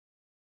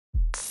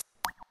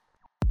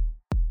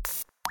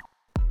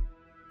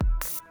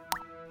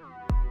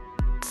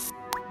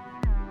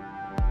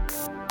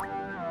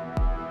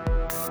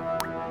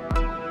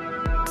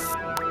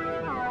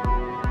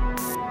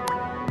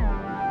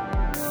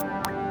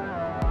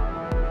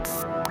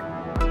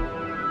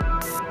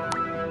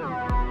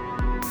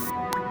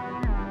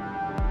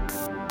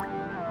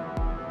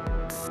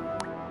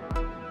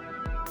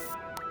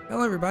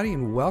Hello, everybody,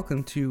 and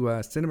welcome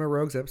to Cinema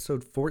Rogues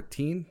episode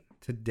 14.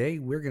 Today,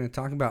 we're going to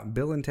talk about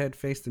Bill and Ted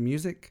Face the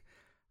Music.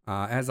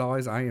 As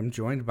always, I am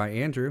joined by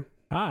Andrew.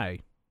 Hi.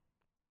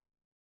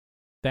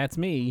 That's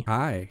me.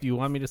 Hi. Do you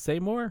want me to say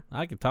more?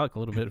 I can talk a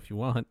little bit if you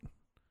want.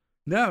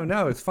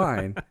 No, it's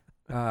fine.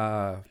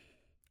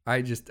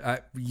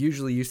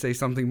 Usually you say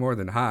something more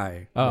than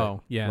hi.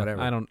 Oh, yeah.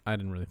 Whatever. I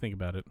didn't really think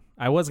about it.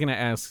 I was going to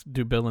ask,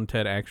 do Bill and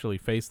Ted actually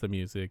face the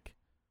music?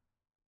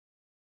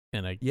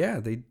 And Yeah,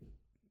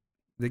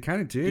 they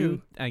kind of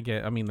do.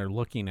 I mean, they're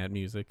looking at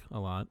music a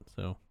lot,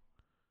 so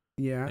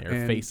Yeah,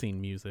 they're facing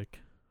music.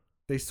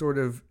 They sort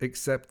of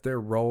accept their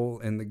role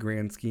in the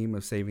grand scheme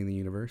of saving the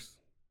universe.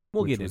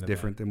 We'll which get was into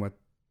different than what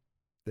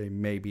they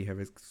maybe have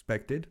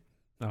expected.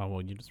 that. Oh,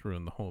 well, you just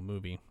ruined the whole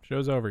movie.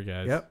 Show's over,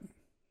 guys. Yep.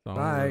 It's all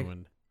Bye.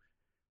 ruined.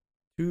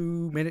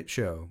 2-minute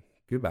show.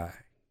 Goodbye.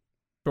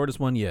 Shortest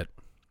one yet.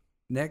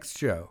 Next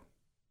show.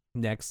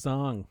 Next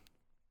song.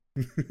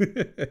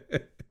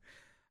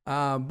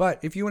 But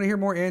if you want to hear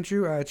more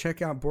Andrew,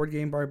 check out Board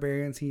Game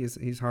Barbarians.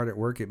 He's hard at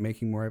work at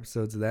making more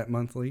episodes of that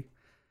monthly.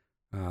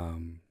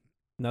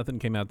 Nothing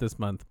came out this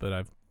month, but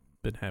I've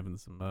been having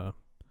some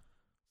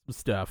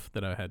stuff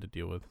that I had to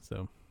deal with.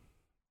 So,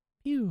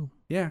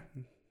 Yeah,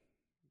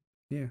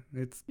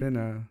 it's been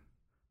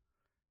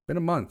a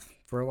month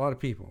for a lot of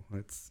people.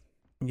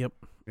 Yep.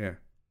 Yeah.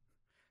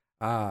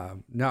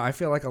 No, I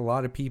feel like a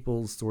lot of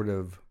people's sort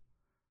of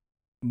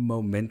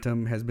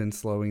momentum has been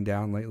slowing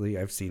down lately.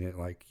 I've seen it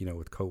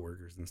with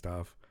coworkers and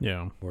stuff.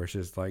 Yeah. Or it's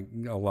just like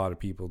a lot of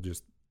people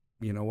just,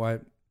 you know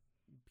what?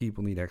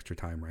 People need extra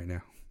time right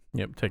now.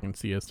 Yep. Taking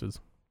siestas.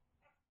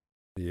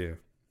 Yeah.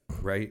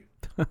 Right.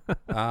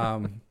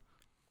 And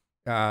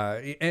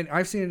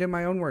I've seen it in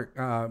my own work.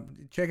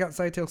 Check out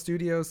Sidetail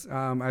Studios.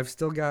 I've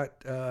still got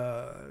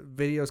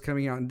videos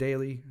coming out in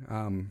daily.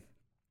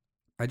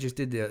 I just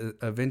did the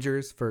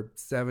Avengers for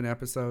 7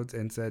 episodes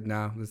and said,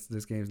 no,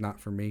 this game's not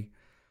for me.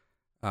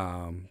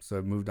 So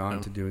I moved on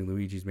to doing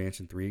Luigi's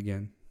Mansion 3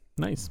 again.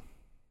 Nice.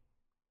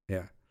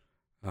 Yeah.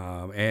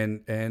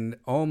 And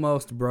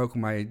almost broke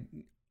my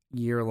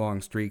year-long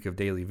streak of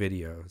daily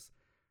videos.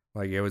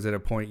 Like, it was at a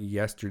point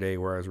yesterday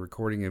where I was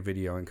recording a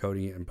video and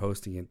coding it and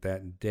posting it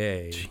that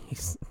day.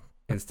 Jeez.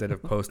 Instead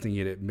of posting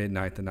it at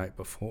midnight the night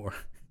before.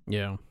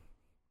 Yeah.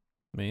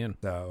 Man.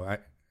 So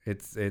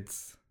it's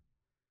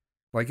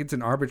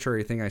an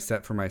arbitrary thing I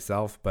set for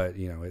myself, but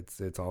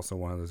it's also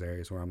one of those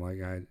areas where I'm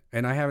like,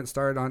 I haven't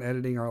started on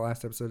editing our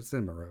last episode of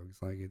Cinema Rogues.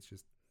 Like, it's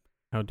just,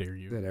 how dare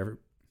you? That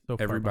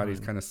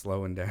everybody's kind of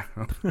slowing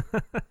down.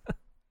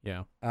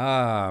 Yeah.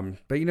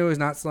 But who's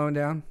not slowing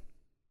down?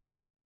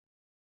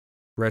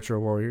 Retro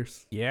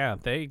Warriors. Yeah,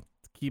 they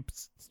keep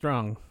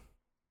strong.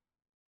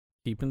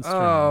 Keeping Oh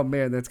strong.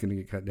 man, that's gonna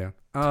get cut down.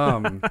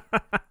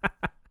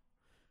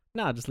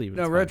 No, just leave it.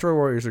 No, Retro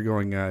Warriors are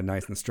going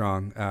nice and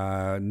strong.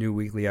 New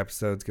weekly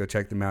episodes. Go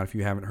check them out if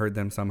you haven't heard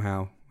them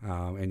somehow.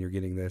 And you're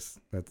getting this.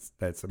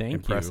 That's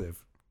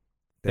impressive.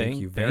 Thank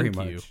you very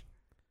much.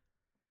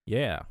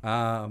 Yeah.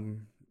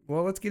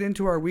 Well, let's get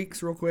into our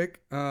weeks real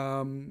quick.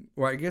 Well,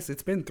 I guess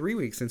it's been 3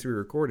 weeks since we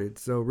recorded,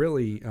 so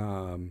really,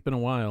 It's been a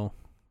while,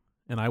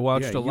 and I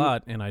watched a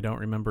lot, and I don't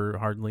remember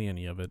hardly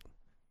any of it.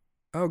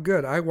 Oh,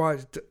 good. I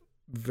watched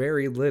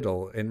very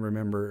little and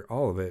remember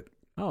all of it.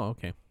 Oh,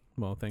 okay.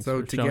 Well, thanks.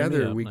 So for showing me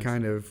together up. we Nice.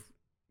 kind of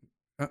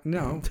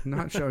no,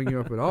 not showing you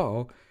up at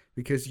all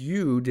because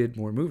you did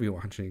more movie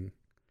watching.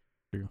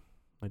 True.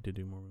 I did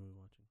do more movie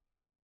watching.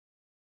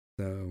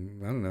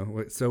 So I don't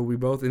know. So we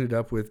both ended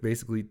up with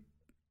basically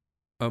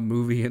a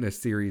movie and a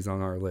series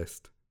on our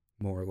list,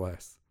 more or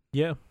less.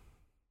 Yeah.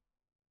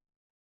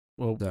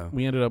 Well, So.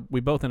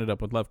 we both ended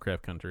up with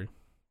Lovecraft Country.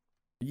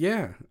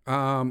 Yeah.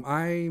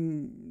 I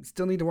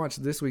still need to watch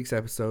this week's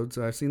episode.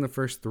 So I've seen the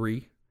first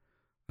 3.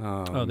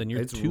 Then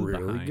you're it's 2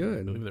 really behind. good.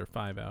 I believe there are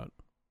 5 out.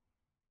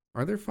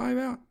 Are there 5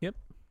 out? Yep.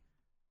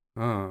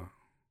 I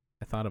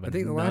I thought of it.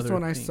 think the last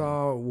one I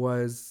saw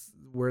was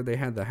where they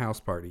had the house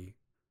party.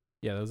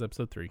 Yeah, that was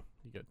episode 3.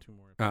 You got 2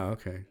 more. Oh,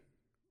 okay.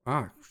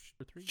 Ah,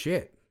 Or 3?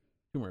 shit.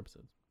 2 more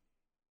episodes.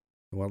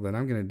 Well, then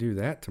I'm going to do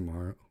that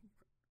tomorrow.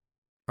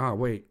 Oh,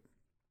 wait.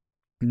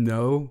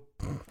 No.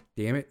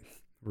 Damn it.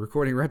 We're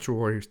recording Retro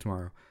Warriors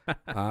tomorrow.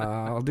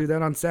 I'll do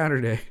that on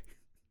Saturday.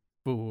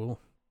 Fool.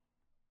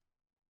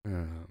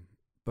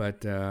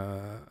 But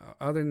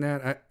other than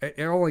that,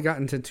 I only got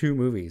into 2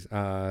 movies.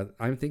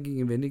 I'm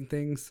thinking of ending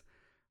things.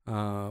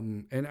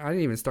 And I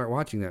didn't even start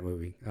watching that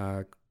movie.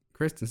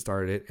 Kristen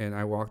started it, and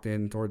I walked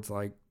in towards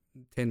like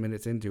 10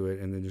 minutes into it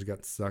and then just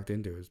got sucked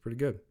into it. It's pretty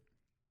good.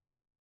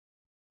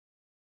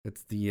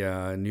 It's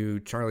the new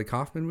Charlie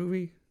Kaufman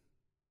movie.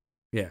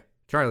 Yeah,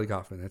 Charlie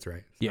Kaufman. That's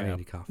right. It's not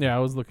Andy Kaufman. Yeah, I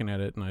was looking at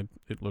it, and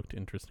it looked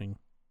interesting.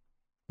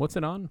 What's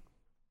it on? Is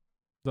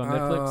it on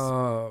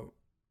Netflix?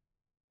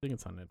 I think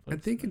it's on Netflix. I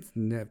think it's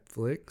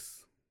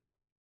Netflix.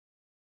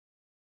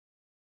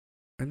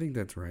 I think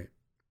that's right.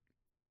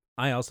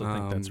 I also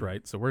think that's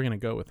right, so we're going to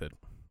go with it.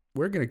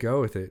 We're going to go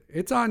with it.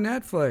 It's on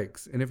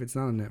Netflix. And if it's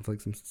not on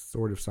Netflix, I'm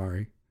sort of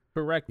sorry.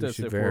 Correct You us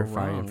should if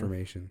verify we're wrong.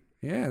 information.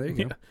 Yeah, there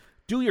you go.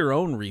 Do your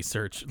own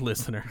research,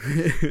 listener.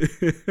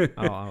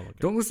 I'll look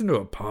Don't listen to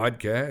a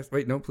podcast.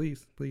 Wait, no,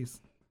 please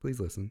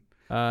listen.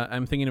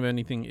 I'm thinking of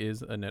anything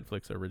is a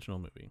Netflix original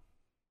movie.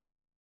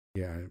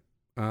 Yeah.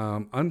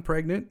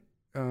 Unpregnant.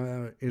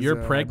 Is,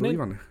 You're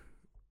pregnant?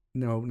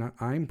 No, not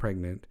I'm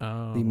pregnant.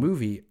 Oh. The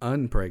movie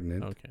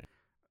Unpregnant. Okay.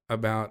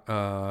 About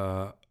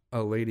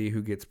a lady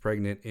who gets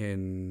pregnant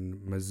in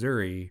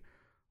Missouri,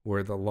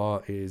 where the law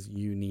is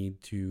you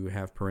need to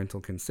have parental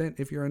consent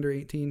if you're under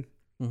 18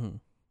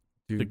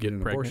 to get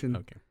an abortion.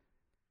 Okay.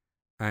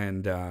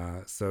 And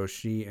so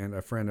she and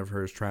a friend of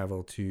hers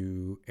travel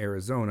to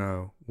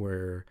Arizona,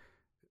 where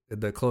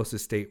the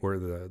closest state where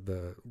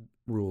the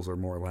rules are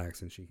more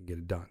lax and she can get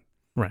it done.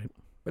 Right.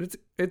 But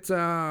it's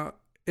a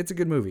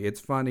good movie. It's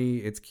funny.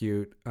 It's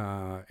cute.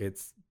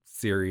 It's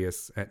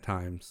serious at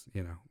times,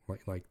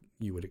 like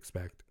you would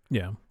expect.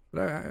 Yeah.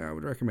 But I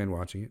would recommend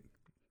watching it.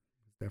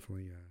 It's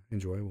definitely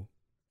enjoyable.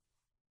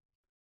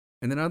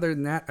 And then other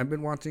than that, I've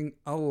been watching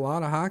a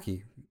lot of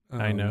hockey.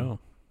 I know.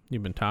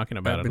 You've been talking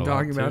about it a lot. I've been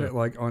talking about it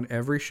like on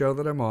every show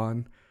that I'm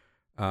on.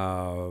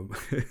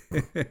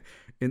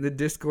 In the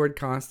Discord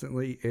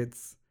constantly.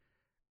 It's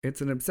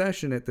an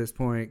obsession at this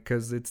point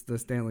because it's the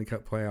Stanley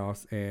Cup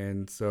playoffs.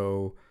 And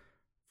so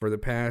for the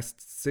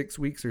past 6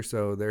 weeks or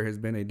so, there has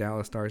been a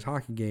Dallas Stars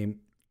hockey game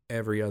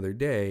every other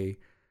day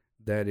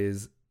that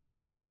is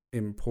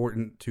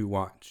important to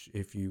watch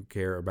if you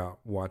care about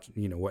what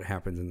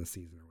happens in the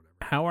season or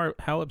whatever.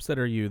 How upset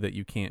are you that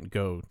you can't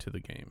go to the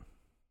game?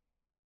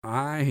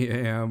 I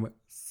am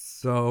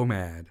so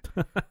mad.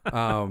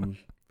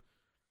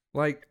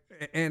 Like,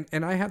 and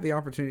I have the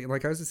opportunity,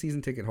 like I was a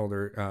season ticket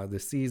holder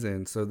this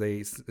season, so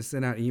they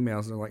sent out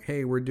emails and they're like,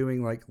 hey, we're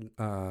doing like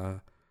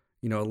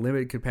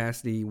limited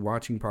capacity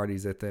watching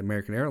parties at the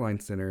American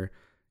Airlines Center,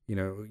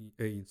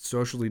 a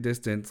socially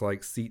distanced,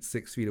 like seat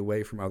 6 feet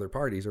away from other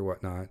parties or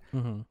whatnot.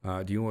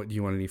 Mm-hmm. Do you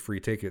want any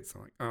free tickets?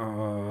 I'm like,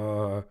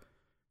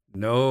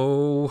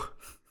 no.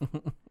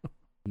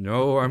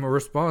 No, I'm a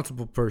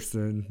responsible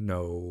person.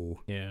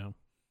 No. Yeah.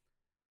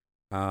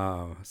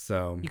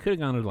 So you could have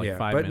gone to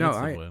 5 but minutes.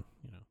 No,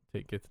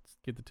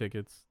 get the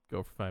tickets,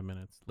 go for 5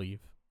 minutes,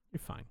 leave. You're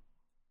fine.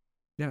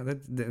 Yeah,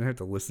 didn't have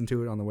to listen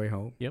to it on the way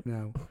home. Yep.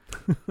 No.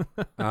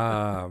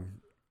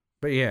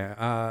 But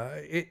yeah,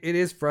 it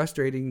is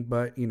frustrating,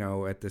 but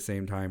at the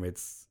same time,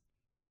 it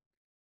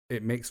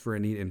makes for a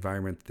neat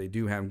environment that they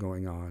do have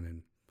going on,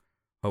 and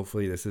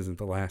hopefully this isn't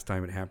the last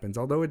time it happens.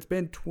 Although it's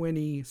been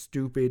 20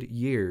 stupid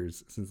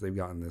years since they've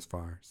gotten this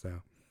far,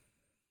 so.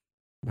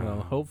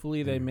 Well,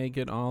 hopefully they make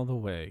it all the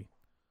way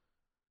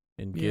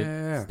and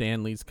get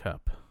Stanley's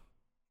Cup.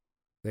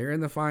 They're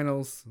in the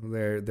finals.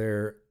 They're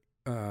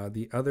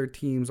the other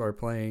teams are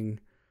playing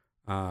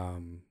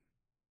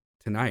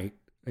tonight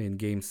in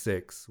Game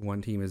 6.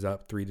 One team is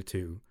up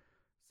 3-2.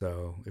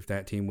 So if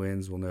that team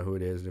wins, we'll know who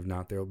it is. And if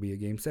not, there will be a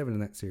Game 7 in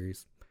that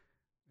series.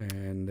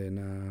 And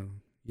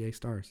then, yay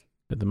Stars.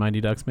 Did the Mighty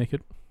Ducks make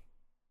it?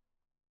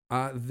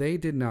 They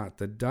did not.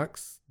 The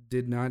Ducks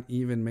did not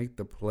even make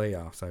the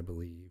playoffs, I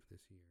believe,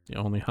 this year. The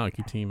only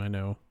hockey team I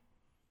know,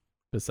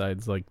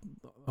 besides like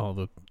all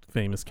the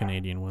famous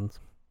Canadian ones.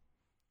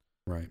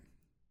 Right.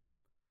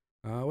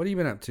 What have you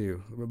been up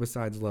to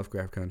besides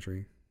Lovecraft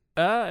Country?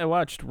 I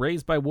watched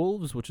Raised by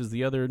Wolves, which is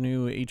the other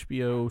new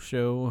HBO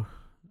show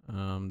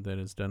that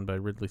is done by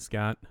Ridley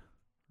Scott,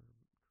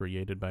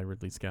 created by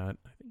Ridley Scott.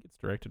 I think it's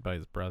directed by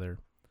his brother.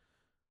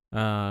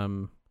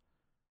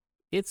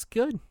 It's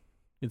good.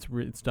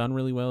 It's done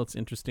really well. It's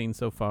interesting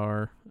so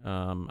far.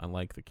 I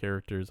like the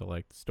characters. I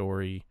like the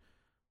story.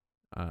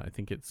 I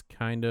think it's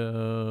kind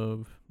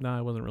of... No,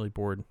 I wasn't really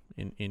bored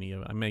in any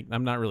of it.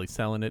 I'm not really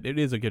selling it. It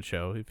is a good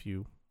show if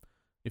you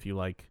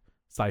like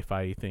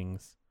sci-fi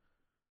things.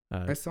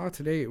 I saw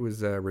today it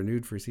was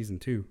renewed for season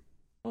 2.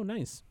 Oh,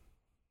 nice.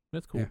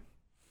 That's cool. Yeah.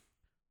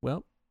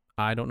 Well,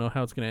 I don't know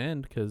how it's going to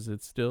end because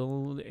it's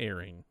still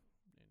airing.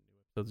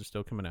 Those are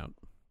still coming out.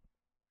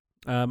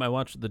 I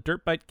watched The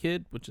Dirt Bike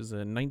Kid, which is a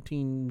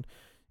 1980s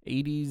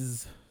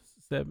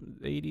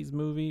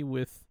movie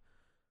with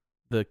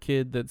the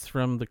kid that's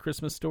from The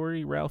Christmas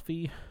Story,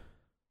 Ralphie.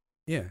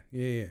 Yeah.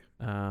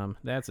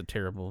 That's a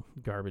terrible,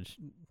 garbage,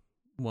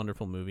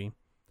 wonderful movie.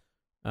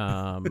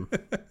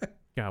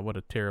 God, what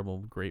a terrible,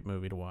 great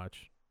movie to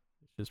watch.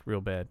 It's just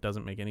real bad.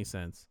 Doesn't make any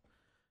sense.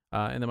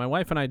 And then my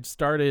wife and I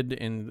started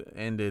and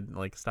ended,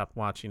 stopped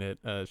watching it,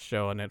 a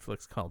show on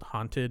Netflix called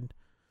Haunted,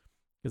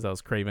 because I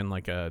was craving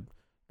a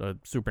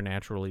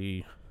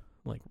supernaturally,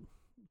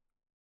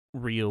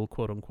 real,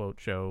 quote unquote,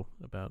 show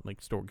about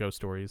ghost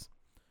stories.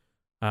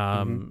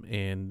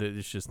 And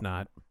it's just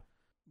not.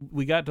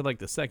 We got to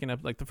the second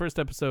episode. The first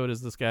episode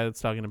is this guy that's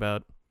talking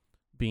about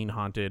being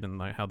haunted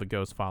and how the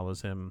ghost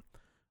follows him.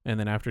 And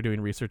then after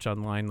doing research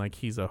online,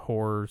 he's a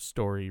horror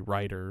story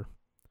writer,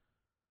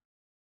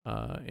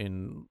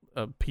 and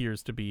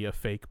appears to be a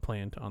fake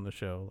plant on the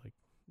show,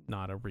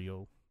 not a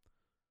real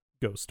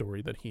ghost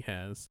story that he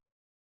has.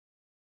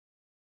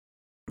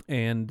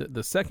 And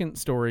the second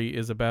story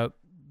is about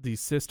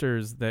these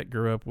sisters that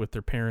grew up with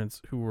their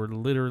parents who were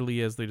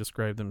literally, as they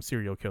describe them,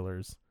 serial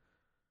killers.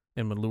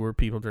 and would lure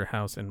people to their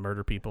house and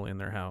murder people in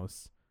their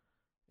house.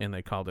 And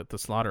they called it the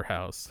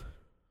slaughterhouse.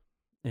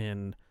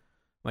 And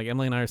like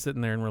Emily and I are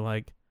sitting there and we're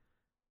like,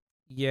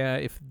 yeah,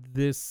 if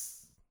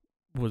this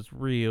was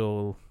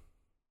real,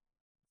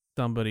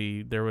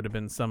 there would have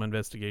been some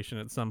investigation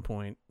at some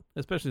point,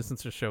 especially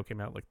since the show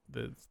came out like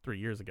 3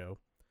 years ago.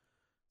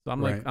 So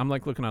I'm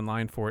like looking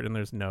online for it and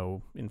there's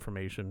no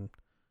information.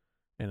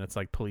 And it's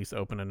like police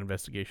opened an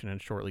investigation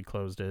and shortly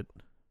closed it.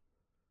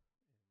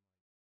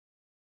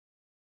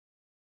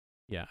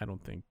 Yeah, I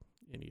don't think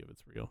any of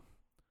it's real.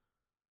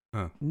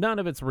 Huh. None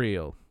of it's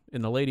real.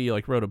 And the lady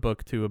like wrote a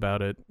book too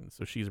about it,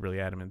 so she's really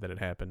adamant that it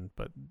happened,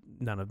 but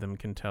none of them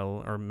can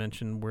tell or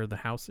mention where the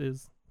house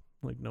is.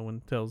 Like no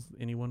one tells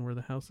anyone where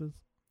the house is.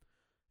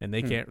 And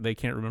they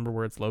can't remember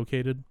where it's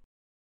located.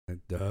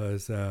 It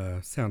does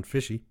sound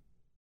fishy.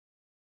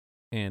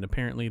 And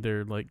apparently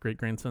their like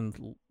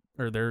great-grandson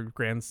or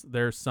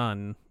their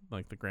son,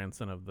 like the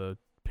grandson of the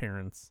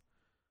parents,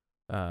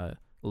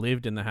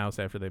 lived in the house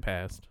after they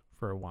passed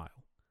for a while.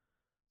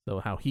 So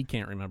how he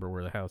can't remember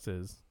where the house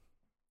is.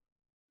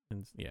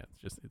 And yeah,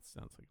 it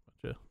sounds like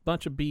a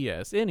bunch of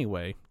BS.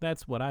 Anyway,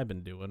 that's what I've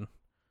been doing.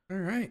 All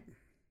right.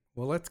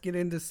 Well, let's get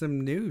into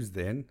some news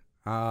then.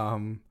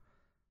 You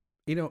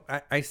know,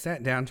 I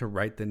sat down to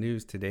write the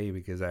news today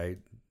because I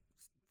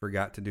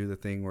forgot to do the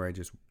thing where I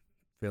just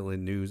fill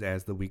in news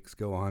as the weeks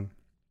go on.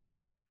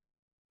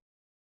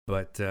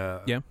 But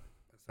yeah.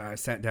 So I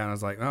sat down. I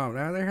was like, oh,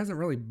 no, there hasn't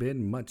really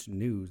been much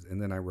news.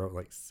 And then I wrote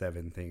like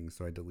 7 things,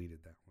 so I deleted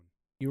that one.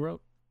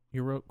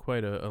 You wrote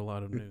quite a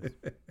lot of news.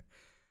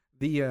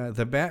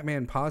 The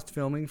Batman paused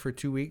filming for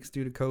 2 weeks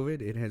due to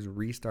COVID. It has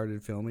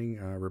restarted filming,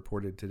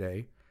 reported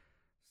today.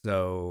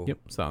 So yep,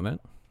 saw that.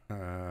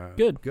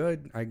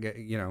 Good. I get,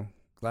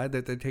 glad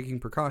that they're taking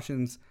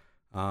precautions.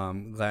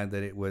 Glad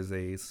that it was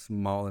a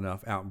small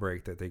enough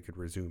outbreak that they could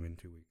resume in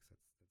 2 weeks.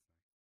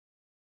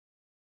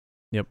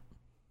 Yep.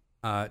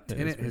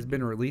 Tenet has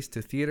been released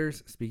to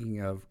theaters. Speaking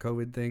of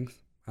COVID things,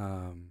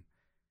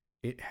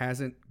 it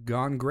hasn't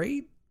gone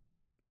great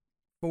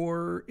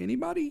for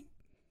anybody,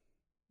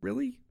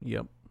 really.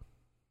 Yep.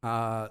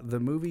 The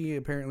movie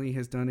apparently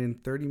has done in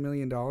 $30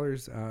 million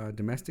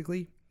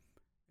domestically,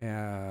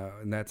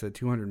 and that's a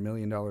 $200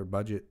 million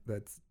budget.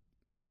 That's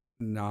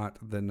not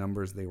the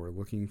numbers they were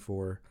looking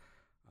for.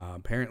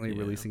 Apparently,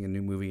 releasing a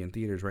new movie in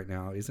theaters right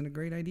now isn't a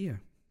great idea.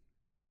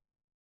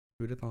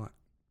 Who'd have thought?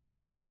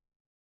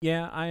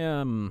 Yeah,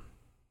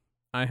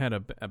 I had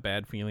a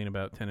bad feeling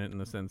about Tenet in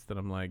the sense that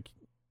I'm like,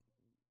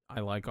 I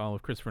like all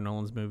of Christopher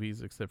Nolan's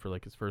movies except for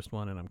like his first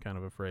one, and I'm kind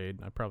of afraid.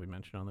 I probably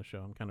mentioned on the show,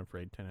 I'm kind of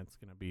afraid Tenet's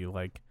gonna be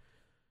like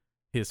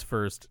his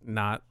first,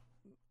 not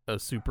a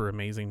super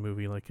amazing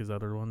movie like his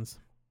other ones.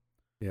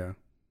 Yeah.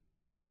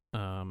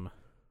 And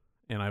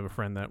I have a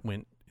friend that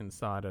went and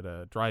saw it at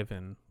a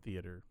drive-in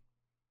theater.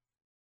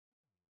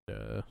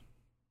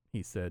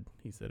 He said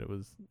it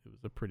was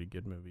a pretty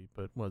good movie,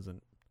 but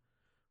wasn't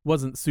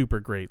super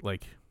great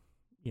like,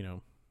 his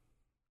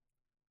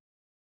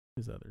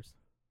others.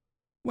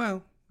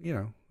 Well,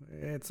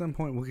 at some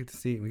point we'll get to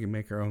see it. We can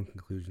make our own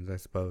conclusions, I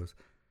suppose.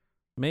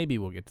 Maybe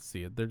we'll get to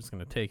see it. They're just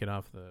going to take it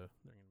off they're going to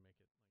make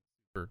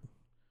it like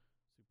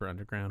super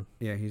underground.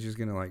 Yeah, he's just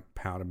going to like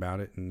pout about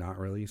it and not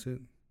release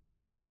it.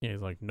 Yeah,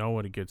 he's like,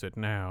 nobody gets it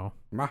now.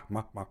 Ma,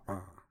 ma, ma,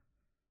 ma.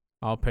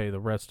 I'll pay the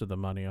rest of the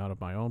money out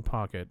of my own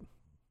pocket.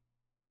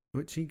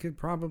 Which he could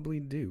probably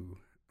do.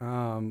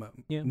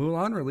 Yeah.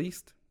 Mulan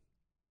released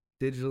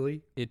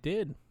digitally. It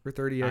did. For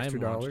 $30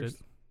 extra.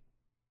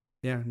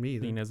 Yeah, me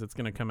either. Seeing as it's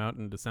going to come out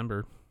in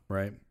December.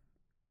 Right.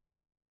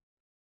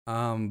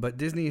 But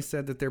Disney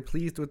said that they're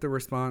pleased with the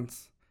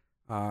response.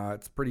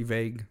 It's pretty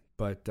vague,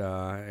 but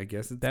I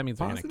guess it's that means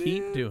positive. They're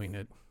going to keep doing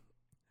it.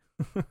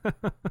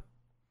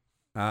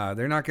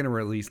 They're not going to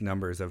release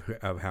numbers of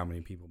how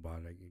many people bought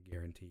it. I can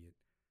guarantee it.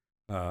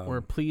 We're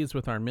pleased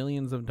with our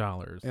millions of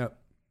dollars. Yep.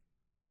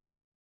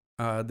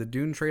 The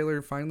Dune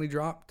trailer finally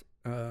dropped,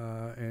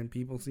 and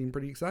people seem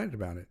pretty excited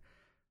about it.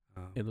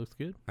 It looks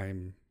good.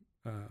 I'm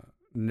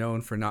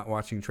known for not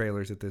watching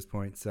trailers at this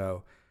point,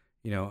 so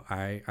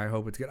I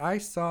hope it's good. I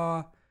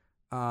saw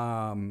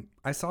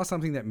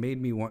something that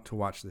made me want to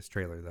watch this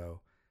trailer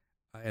though,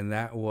 and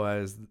that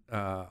was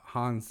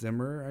Hans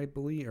Zimmer, I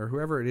believe, or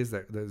whoever it is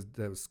that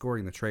was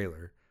scoring the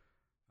trailer,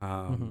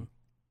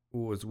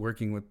 was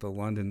working with the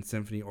London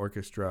Symphony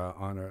Orchestra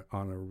on a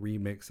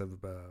remix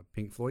of a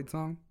Pink Floyd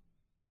song.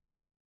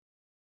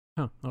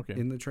 Oh, okay.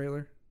 In the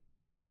trailer,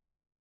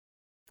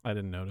 I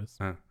didn't notice.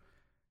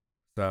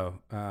 So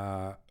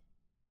I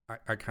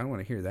kind of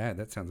want to hear that.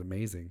 That sounds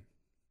amazing.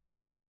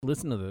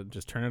 Listen to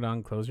just turn it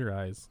on, close your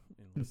eyes,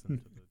 and listen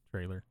to the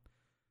trailer,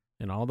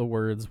 and all the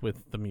words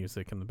with the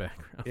music in the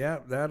background. Yeah,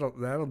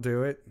 that'll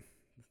do it.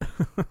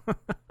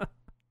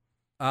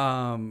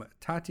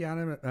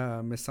 Tatiana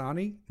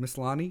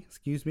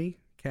Maslany,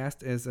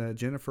 cast as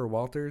Jennifer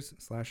Walters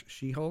 /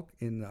 She-Hulk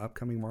in the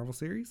upcoming Marvel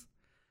series.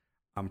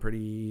 I'm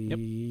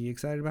pretty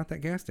excited about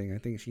that casting. I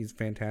think she's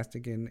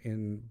fantastic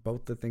in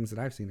both the things that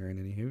I've seen her in.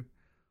 Anywho,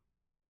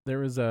 there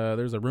was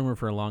a rumor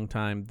for a long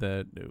time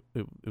that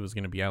it was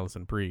going to be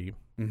Alison Brie.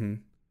 Mm-hmm.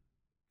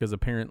 because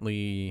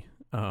apparently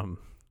one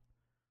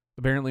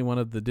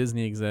of the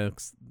Disney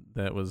execs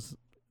that was,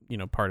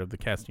 part of the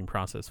casting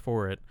process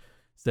for it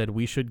said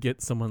we should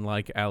get someone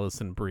like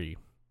Alison Brie,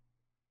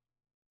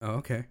 Oh,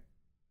 okay.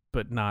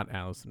 but not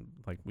Alison.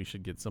 Like, we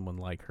should get someone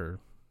like her.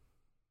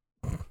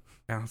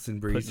 Alison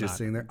Brie's But just not-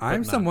 sitting there. but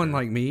I'm not someone her.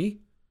 like me.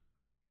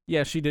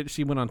 Yeah, she did.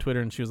 She went on Twitter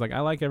and she was like, I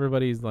like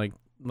everybody's like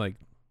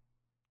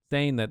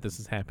saying that this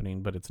is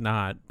happening, but it's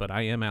not. But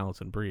I am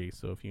Alison Brie,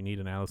 so if you need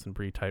an Alison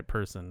Brie type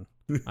person,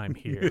 I'm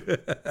here.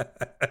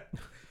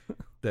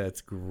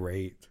 That's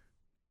great.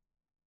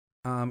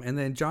 And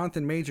then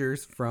Jonathan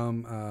Majors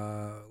from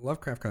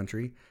Lovecraft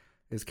Country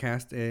is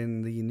cast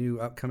in the new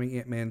upcoming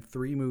Ant-Man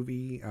 3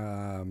 movie,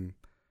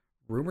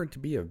 rumored to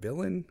be a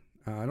villain.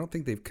 I don't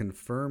think they've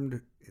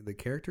confirmed the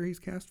character he's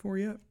cast for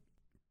yet.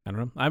 I don't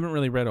know. I haven't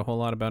really read a whole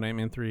lot about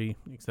Ant-Man 3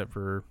 except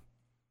for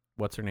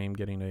what's her name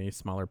getting a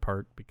smaller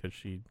part because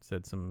she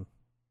said some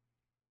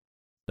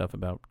stuff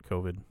about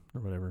COVID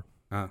or whatever.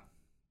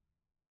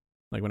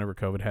 Like whenever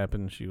COVID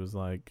happened, she was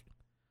like,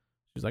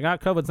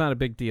 COVID's not a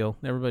big deal.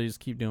 Everybody just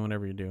keep doing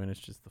whatever you're doing. It's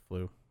just the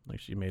flu. Like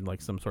she made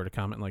like some sort of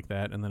comment like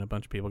that, and then a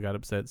bunch of people got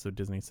upset. So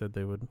Disney said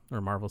they would, or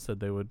Marvel said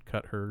they would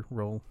cut her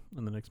role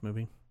in the next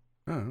movie.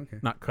 Oh, okay.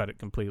 Not cut it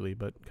completely,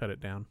 but cut it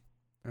down.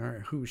 All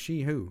right. Who?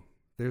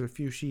 There's a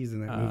few she's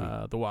in that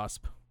movie. The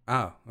Wasp.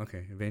 Oh,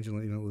 okay.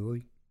 Evangelina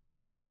Lilly.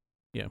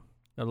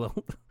 A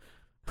little.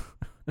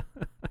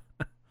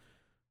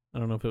 I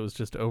don't know if it was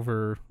just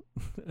over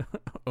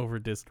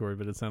Discord,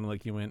 but it sounded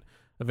like you went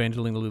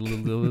Evangelina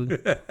Lilly.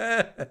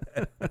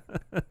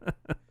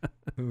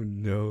 Oh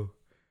no,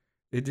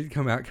 it did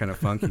come out kind of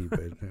funky, but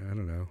I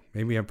don't know.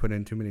 Maybe I put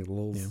in too many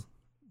lils.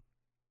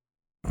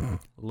 Yeah.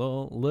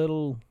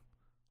 Little.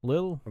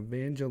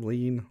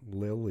 Evangeline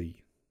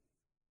Lilly.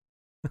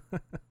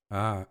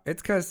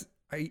 It's because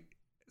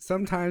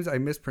sometimes I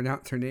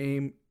mispronounce her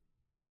name,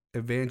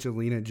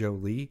 Evangelina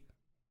Jolie.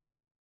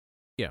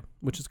 Yeah,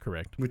 which is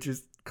correct. Which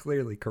is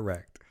clearly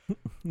correct.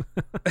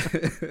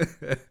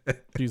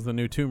 She's the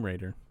new Tomb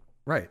Raider.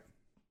 Right.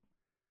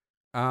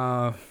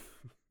 I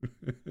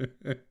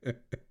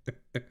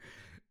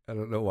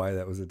don't know why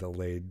that was a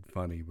delayed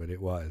funny, but it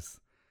was.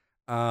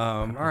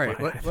 All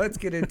right, let's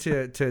get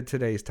into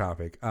today's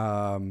topic.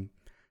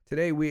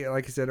 Today,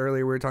 like I said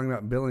earlier, we were talking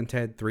about Bill and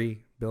Ted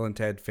 3, Bill and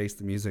Ted Face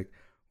the Music,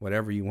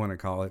 whatever you want to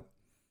call it.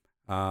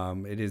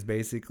 It is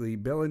basically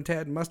Bill and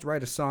Ted must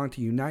write a song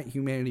to unite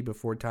humanity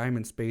before time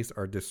and space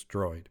are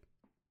destroyed.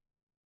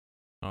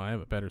 Oh, I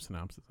have a better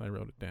synopsis. I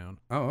wrote it down.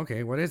 Oh,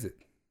 okay. What is it?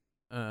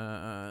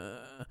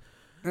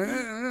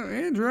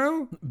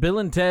 Andrew? Bill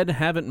and Ted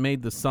haven't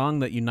made the song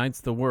that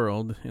unites the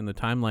world, and the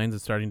timelines are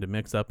starting to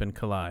mix up and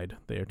collide.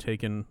 They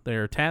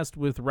are tasked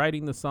with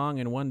writing the song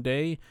in one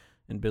day,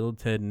 and Bill and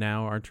Ted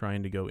now are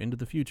trying to go into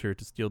the future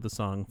to steal the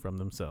song from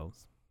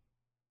themselves.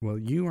 Well,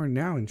 you are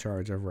now in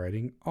charge of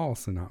writing all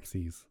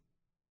synopses.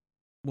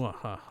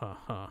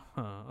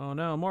 Oh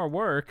no, more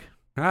work.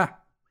 Ah!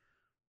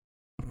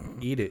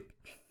 Eat it.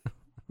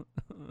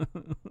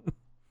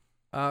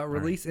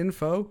 Release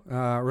info.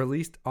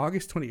 Released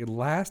August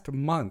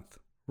 20th.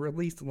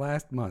 Released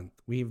last month.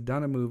 We've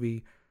done a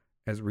movie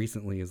as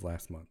recently as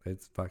last month.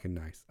 It's fucking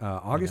nice.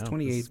 August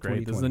 28th,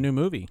 2020. This is a new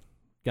movie.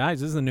 Guys,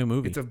 this is a new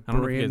movie. It's a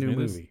brand new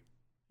movie.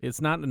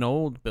 It's not an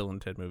old Bill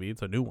and Ted movie.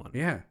 It's a new one.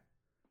 Yeah.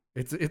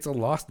 It's a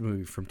lost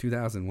movie from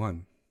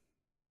 2001.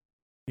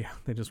 Yeah,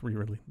 they just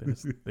re-released.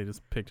 They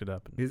just picked it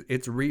up.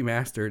 It's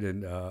remastered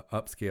and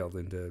upscaled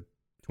into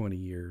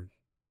 20-year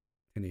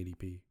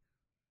 1080p.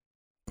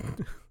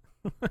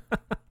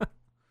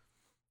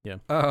 Yeah.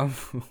 All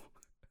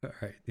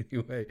right.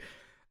 Anyway,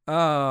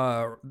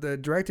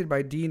 directed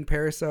by Dean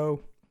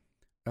Pariseau,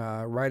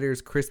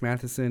 writers Chris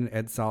Matheson,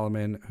 Ed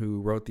Solomon,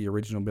 who wrote the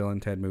original Bill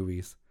and Ted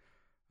movies,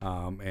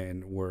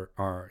 and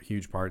are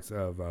huge parts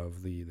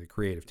of the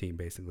creative team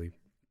basically,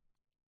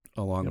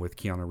 along with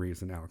Keanu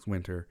Reeves and Alex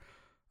Winter,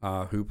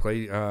 who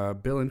play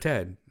Bill and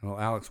Ted. Well,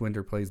 Alex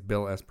Winter plays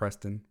Bill S.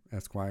 Preston,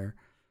 Esquire,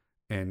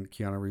 and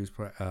Keanu Reeves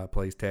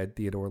plays Ted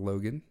Theodore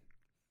Logan.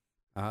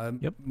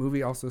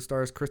 Movie also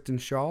stars Kristen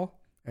Shaw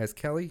as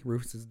Kelly,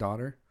 Rufus's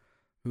daughter,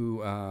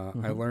 who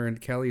I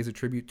learned Kelly is a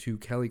tribute to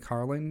Kelly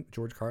Carlin,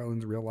 George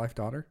Carlin's real life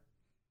daughter.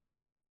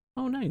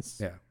 Oh, nice.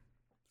 Yeah.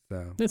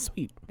 So that's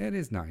sweet. It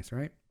is nice,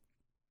 right?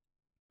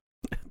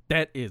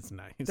 That is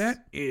nice.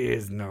 That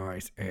is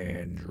nice,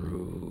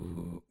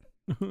 Andrew.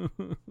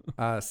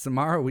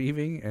 Samara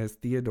Weaving as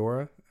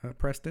Theodora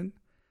Preston.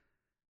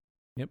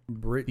 Yep.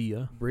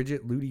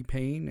 Bridget Ludi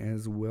Payne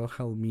as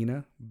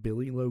Wilhelmina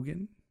Billy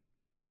Logan.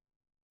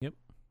 Yep.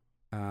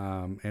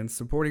 And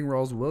supporting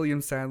roles,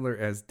 William Sadler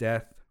as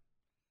Death,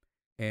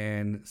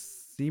 and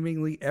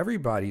seemingly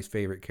everybody's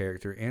favorite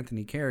character,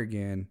 Anthony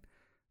Carrigan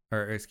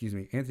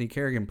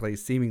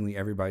plays seemingly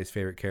everybody's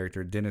favorite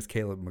character, Dennis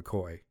Caleb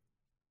McCoy.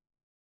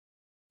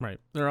 Right.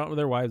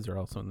 Their wives are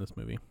also in this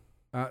movie.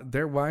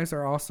 Their wives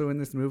are also in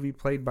this movie,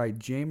 played by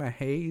Jayma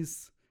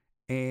Hayes,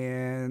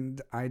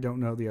 and I don't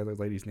know the other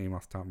lady's name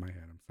off the top of my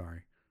head. I'm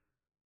sorry.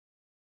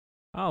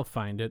 I'll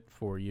find it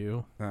for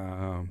you.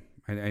 I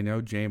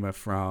know Jayma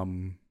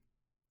from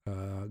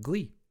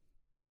Glee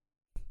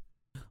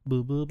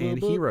And and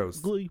Heroes.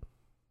 Glee.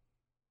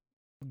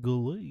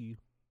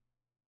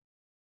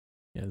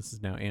 Yeah, this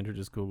is now Andrew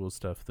just Google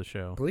stuff, the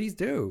show. Please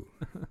do.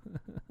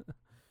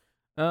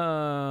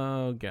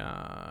 Oh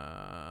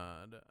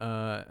God.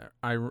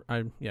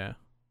 Yeah.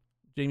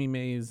 Jamie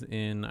Mays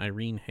and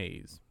Irene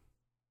Hayes.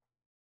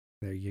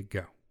 There you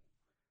go.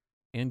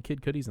 And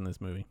Kid Cudi's in this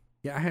movie.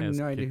 Yeah, I have As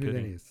no idea Kid who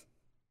that Cudi. is.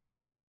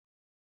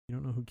 You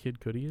don't know who Kid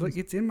Cudi is? Look,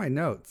 it's in my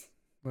notes.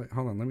 Wait,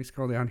 hold on, let me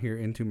scroll down here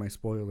into my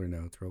spoiler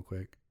notes real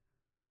quick.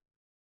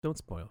 Don't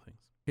spoil things.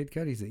 Kid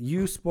Cudi's in.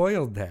 You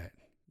spoiled that.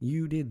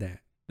 You did that.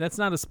 That's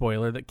not a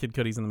spoiler that Kid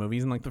Cudi's in the movie.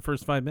 He's in like the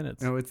first 5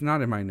 minutes. No, it's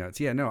not in my notes.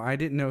 Yeah, no, I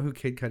didn't know who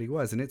Kid Cudi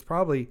was, and it's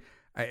probably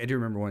I do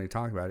remember when you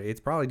talked about it. It's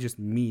probably just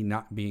me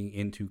not being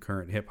into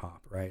current hip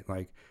hop, right?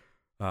 Like,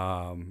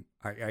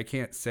 I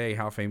can't say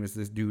how famous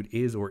this dude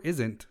is or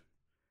isn't.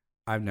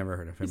 I've never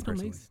heard of him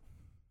personally.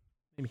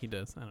 Maybe he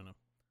does. I don't know.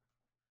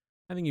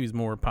 I think he was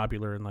more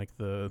popular in like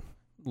the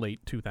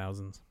late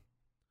 2000s.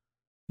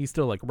 He's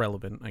still like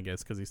relevant, I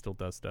guess, because he still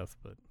does stuff,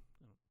 but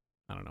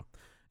I don't know.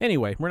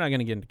 Anyway, we're not going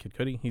to get into Kid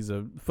Cudi. He's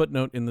a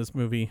footnote in this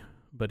movie,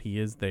 but he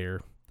is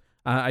there.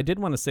 I did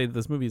want to say that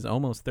this movie is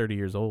almost 30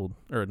 years old.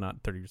 Or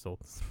not 30 years old.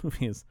 This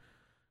movie is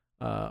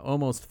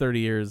almost 30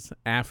 years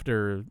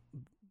after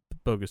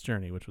Bogus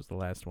Journey, which was the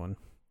last one.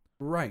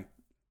 Right.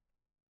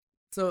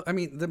 So, I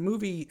mean, the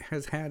movie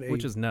has had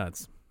which is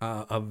nuts.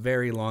 A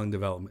very long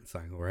development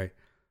cycle, right?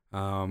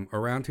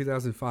 Around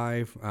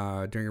 2005,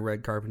 during a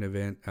red carpet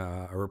event,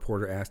 a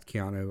reporter asked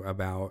Keanu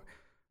about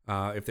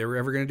if they were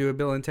ever going to do a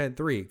Bill and Ted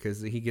 3,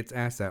 because he gets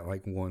asked that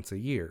like once a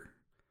year.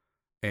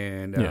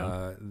 And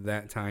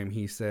that time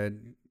he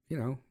said,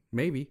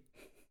 maybe.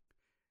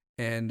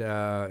 And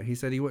he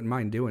said he wouldn't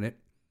mind doing it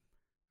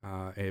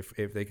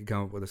if they could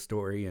come up with a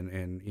story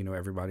and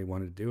everybody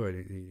wanted to do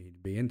it,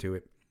 he'd be into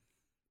it.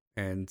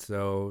 And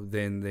so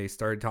then they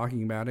started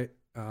talking about it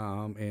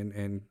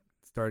and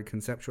started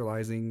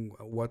conceptualizing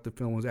what the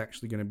film was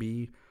actually going to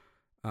be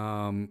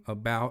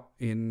about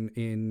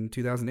in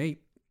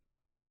 2008.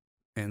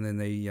 And then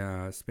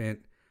they spent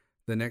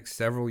the next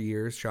several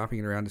years shopping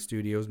it around the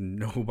studios.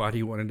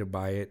 Nobody wanted to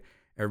buy it.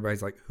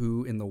 Everybody's like,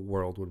 who in the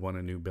world would want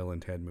a new Bill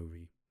and Ted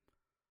movie?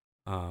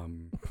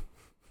 And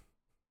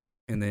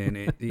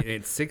then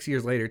it's 6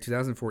 years later,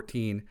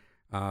 2014,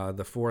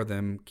 the four of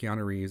them,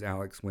 Keanu Reeves,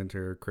 Alex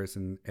Winter, Chris,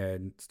 and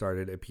Ed,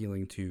 started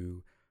appealing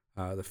to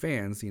the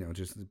fans,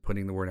 just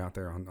putting the word out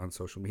there on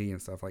social media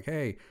and stuff like,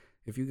 hey,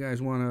 if you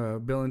guys want a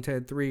Bill and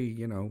Ted 3,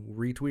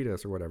 retweet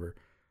us or whatever.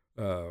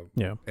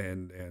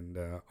 And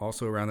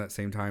also around that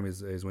same time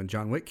is when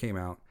John Wick came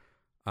out,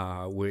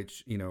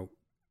 which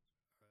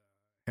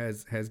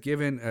has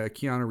given a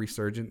Keanu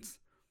resurgence.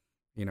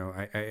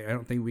 I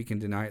don't think we can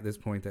deny at this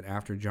point that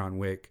after John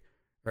Wick,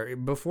 or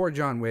before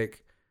John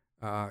Wick,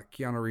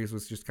 Keanu Reeves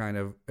was just kind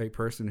of a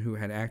person who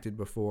had acted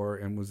before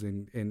and was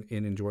in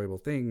enjoyable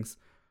things,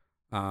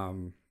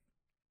 and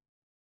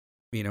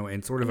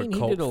sort of a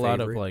cult he did a favorite. lot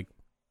of like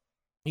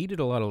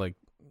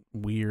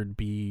weird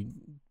B,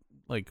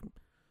 like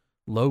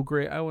low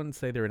grade. I wouldn't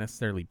say they were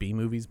necessarily B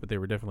movies, but they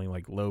were definitely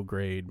like low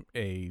grade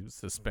A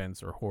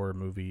suspense or horror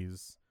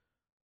movies.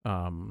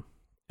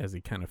 As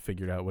he kind of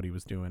figured out what he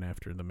was doing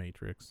after The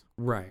Matrix,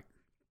 right?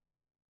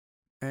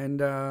 And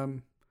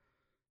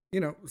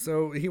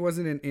so he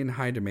wasn't in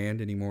high demand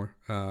anymore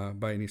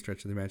by any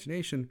stretch of the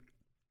imagination.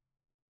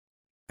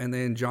 And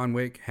then John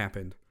Wick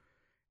happened,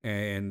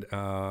 and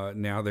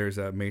now there's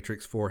a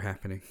Matrix 4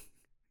 happening.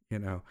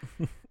 So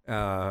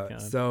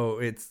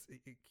it's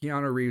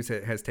Keanu Reeves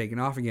has taken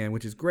off again,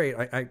 which is great.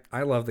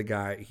 I love the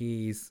guy.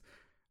 He's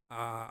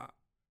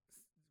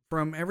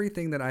from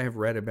everything that I have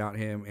read about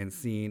him and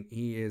seen,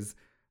 he is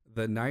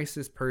the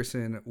nicest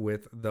person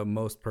with the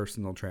most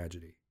personal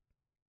tragedy.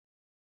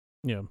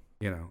 Yeah.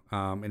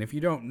 And if you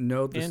don't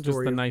know the and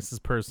story, just the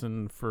nicest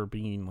person for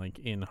being like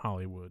in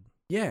Hollywood.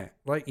 Yeah,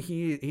 like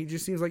he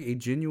just seems like a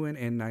genuine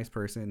and nice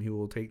person who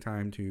will take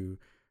time to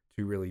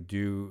really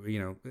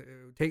do,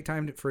 take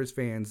time for his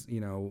fans,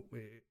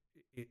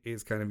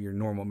 is kind of your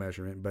normal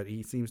measurement, but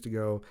he seems to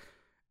go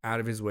out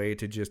of his way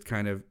to just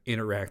kind of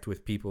interact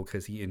with people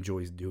because he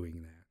enjoys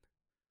doing that.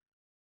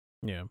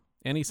 Yeah.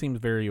 And he seems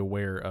very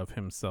aware of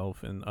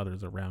himself and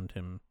others around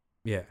him.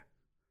 Yeah.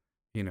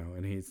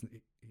 And he's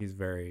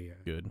very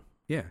good.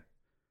 Yeah.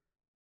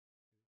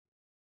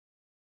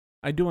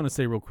 I do want to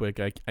say real quick,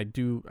 I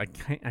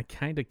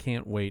kind of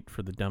can't wait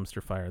for the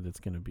dumpster fire that's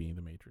going to be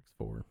The Matrix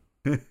 4.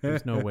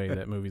 There's no way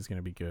that movie's going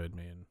to be good,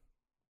 man.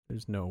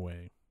 There's no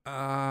way.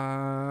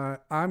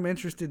 I'm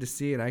interested to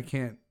see it. I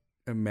can't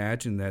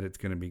imagine that it's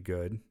going to be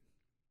good.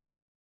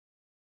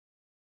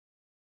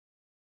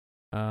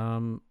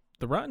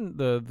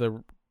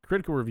 The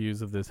critical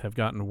reviews of this have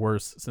gotten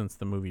worse since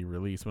the movie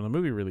released. When the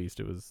movie released,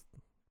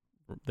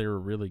 they were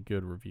really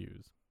good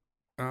reviews.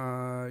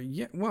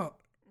 Yeah, well,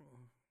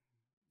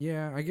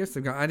 yeah, I guess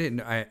they've got.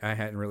 I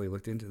hadn't really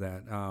looked into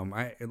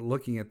that.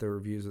 Looking at the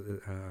reviews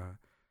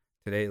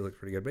today, it looked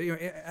pretty good.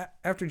 But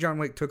after John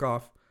Wick took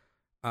off,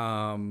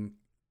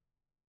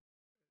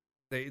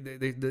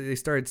 they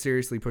started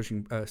seriously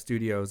pushing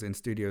studios, and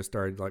studios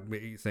started like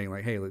saying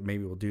like, hey,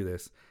 maybe we'll do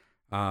this.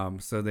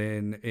 So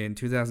then in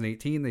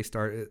 2018 they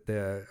started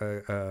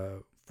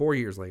the 4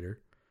 years later,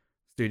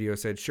 studio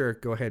said, sure,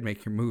 go ahead,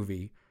 make your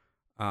movie.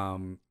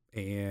 And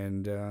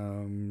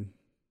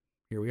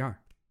here we are.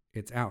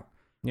 It's out.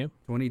 Yep.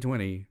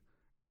 2020,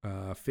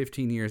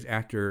 15 years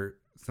after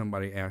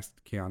somebody asked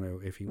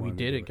Keanu if he wanted to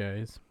do it. We did it,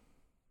 guys.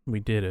 We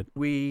did it.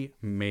 We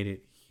made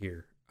it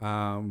here.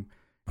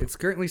 It's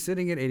currently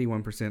sitting at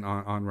 81%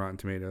 on Rotten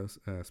Tomatoes,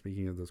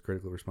 speaking of those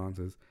critical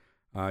responses.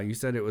 You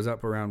said it was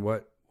up around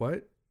what?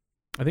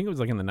 I think it was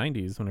like in the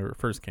 90s when it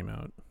first came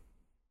out.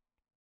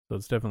 So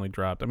it's definitely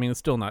dropped. I mean, it's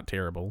still not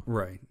terrible.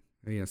 Right.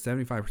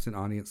 75%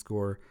 audience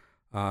score.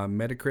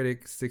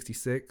 Metacritic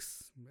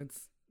 66.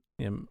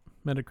 Yeah,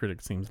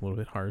 Metacritic seems a little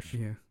bit harsh.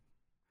 Yeah.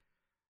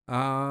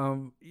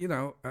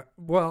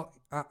 Well,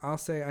 I'll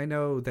say I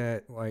know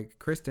that like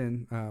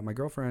Kristen, my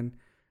girlfriend,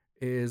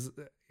 is.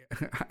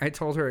 I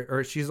told her,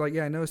 or she's like,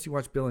 yeah, I noticed you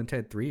watched Bill and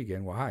Ted 3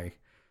 again. Why? I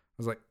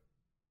was like,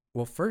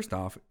 well, first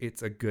off,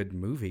 it's a good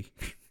movie.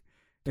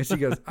 And she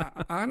goes,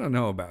 I don't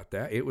know about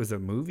that. It was a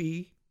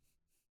movie.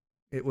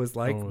 It was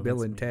like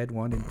Bill and Ted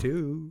 1 and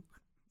 2.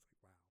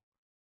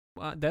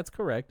 Well, that's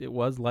correct. It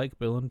was like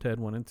Bill and Ted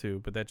 1 and 2,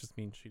 but that just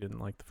means she didn't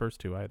like the first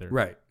two either.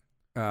 Right.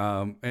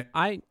 Go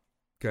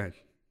ahead.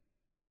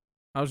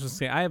 I was just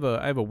saying, I have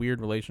a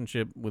weird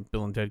relationship with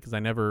Bill and Ted because I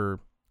never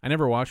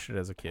watched it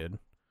as a kid,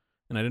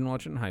 and I didn't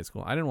watch it in high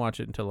school. I didn't watch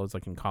it until I was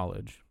like in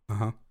college.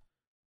 Uh-huh.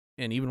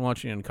 And even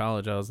watching it in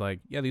college, I was like,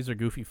 yeah, these are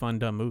goofy, fun,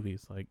 dumb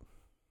movies. Like,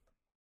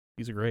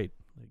 these are great.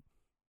 Like,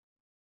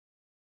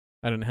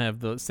 I didn't have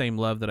the same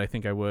love that I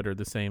think I would, or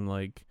the same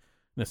like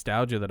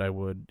nostalgia that I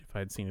would if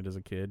I'd seen it as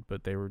a kid,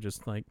 but they were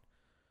just like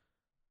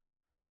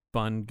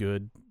fun,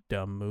 good,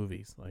 dumb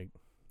movies. Like,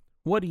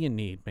 what do you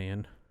need,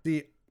 man?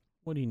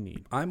 What do you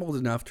need? I'm old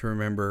enough to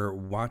remember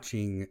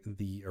watching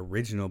the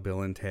original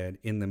Bill and Ted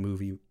in the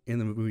movie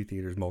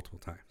theaters multiple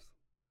times.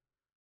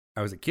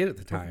 I was a kid at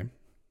the time.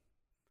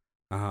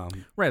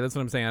 Right, that's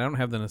what I'm saying. I don't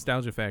have the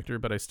nostalgia factor,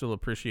 but I still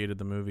appreciated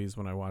the movies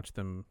when I watched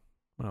them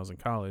when I was in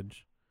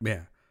college.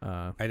 Yeah.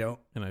 I don't.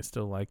 And I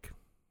still like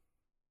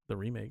the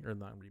remake, or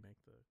not remake,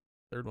 the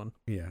third one.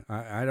 Yeah.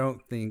 I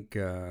don't think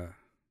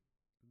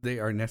they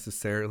are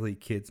necessarily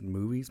kids'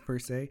 movies per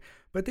se,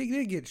 but they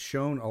did get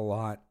shown a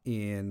lot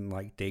in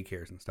like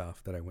daycares and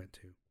stuff that I went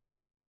to.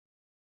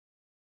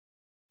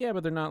 Yeah,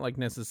 but they're not like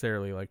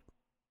necessarily like.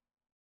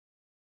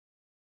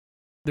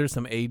 There's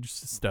some age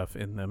stuff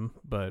in them,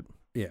 but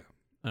yeah,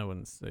 I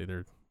wouldn't say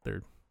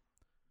they're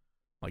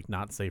like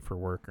not safe for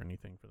work or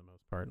anything for the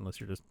most part,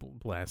 unless you're just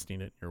blasting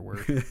it in your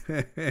work.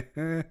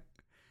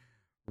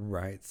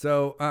 Right.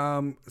 So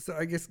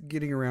I guess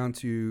getting around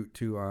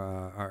to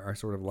our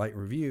sort of light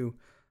review.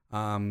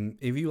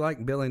 If you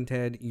like Bill and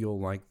Ted, you'll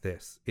like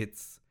this.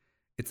 It's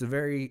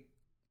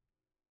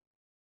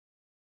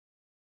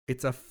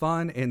a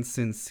fun and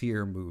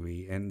sincere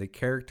movie, and the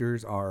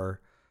characters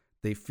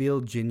they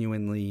feel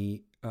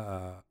genuinely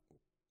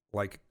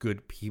like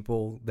good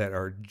people that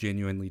are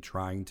genuinely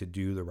trying to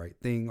do the right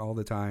thing all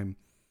the time.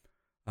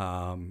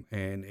 And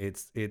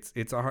it's a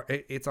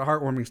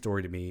heartwarming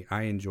story to me.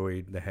 I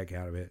enjoyed the heck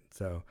out of it.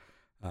 So,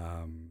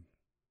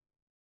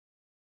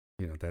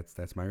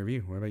 that's my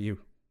review. What about you?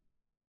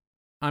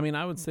 I mean,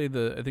 I would say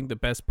I think the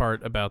best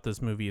part about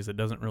this movie is it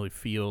doesn't really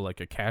feel like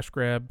a cash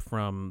grab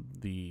from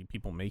the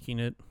people making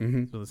it.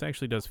 Mm-hmm. So this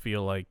actually does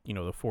feel like,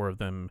 the four of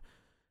them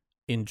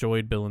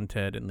enjoyed Bill and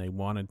Ted, and they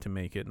wanted to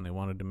make it, and they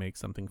wanted to make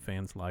something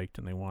fans liked,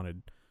 and they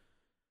wanted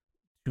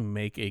to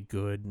make a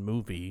good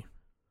movie.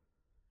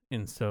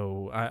 And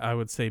so I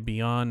would say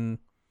beyond,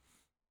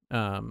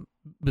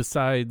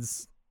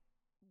 besides,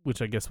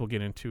 which I guess we'll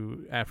get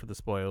into after the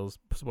spoilers,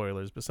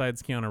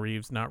 besides Keanu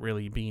Reeves not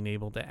really being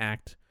able to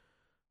act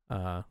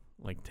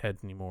like Ted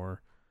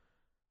anymore,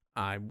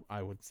 I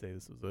would say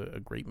this was a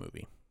great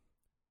movie.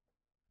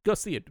 Go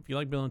see it. If you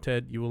like Bill and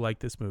Ted, you will like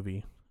this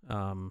movie.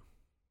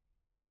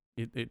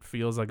 It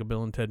feels like a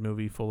Bill and Ted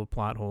movie full of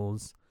plot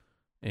holes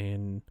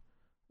and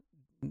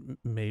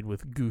made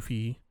with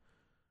goofy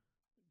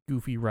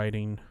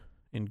writing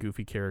and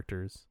goofy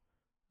characters.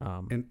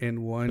 And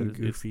one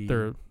goofy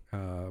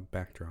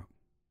backdrop.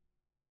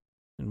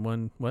 And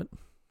one what?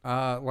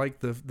 Like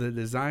the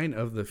design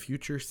of the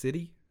future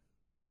city.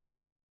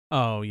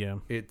 Oh yeah.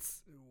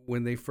 It's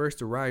when they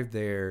first arrived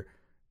there,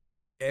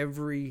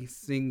 every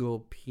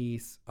single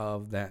piece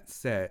of that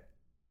set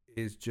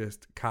is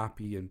just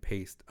copy and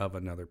paste of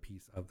another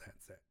piece of that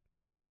set.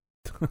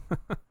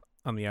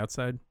 On the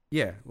outside?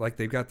 Yeah, like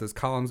they've got those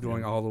columns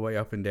going all the way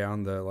up and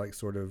down the like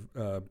sort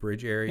of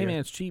bridge area. Hey man,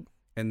 it's cheap.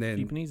 And then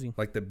cheap and easy.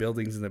 Like the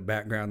buildings in the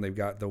background, they've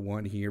got the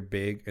one here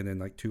big and then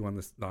like two on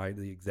the side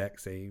the exact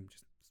same,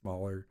 just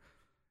smaller.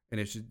 And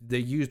it's just, they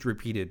used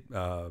repeated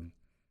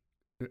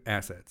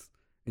assets.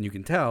 And you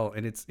can tell,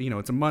 and it's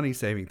it's a money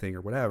saving thing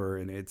or whatever,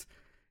 and it's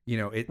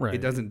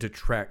it doesn't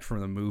detract from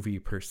the movie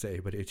per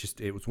se, but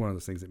it was one of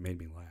those things that made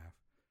me laugh.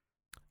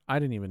 I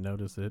didn't even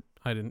notice it.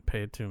 I didn't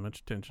pay too much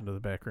attention to the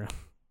background.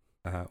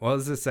 Well,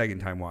 this is the second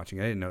time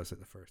watching. I didn't notice it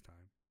the first time.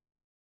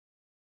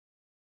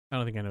 I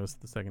don't think I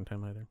noticed the second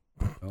time either.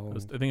 Oh,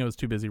 I think I was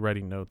too busy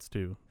writing notes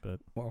too, but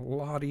well,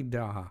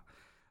 la-di-da.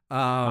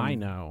 I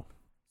know.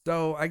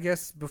 So I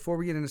guess before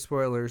we get into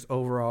spoilers,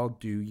 overall,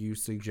 do you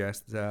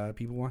suggest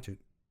people watch it?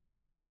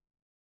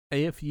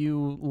 If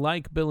you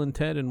like Bill and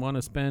Ted and want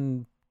to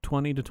spend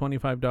 $20 to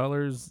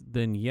 $25,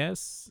 then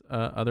yes.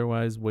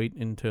 Otherwise, wait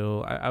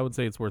until I would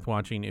say it's worth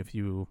watching if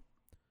you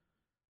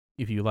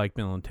like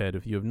Bill and Ted.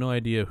 If you have no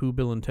idea who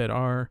Bill and Ted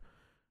are,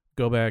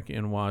 go back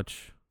and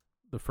watch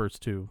the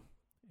first two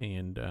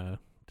and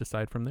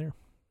decide from there.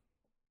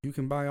 You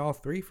can buy all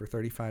three for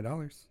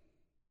 $35.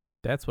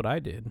 That's what I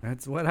did.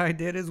 That's what I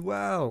did as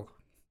well.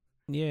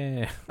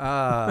 Yeah.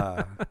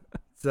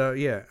 So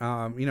yeah,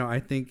 I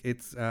think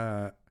it's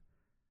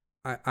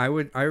I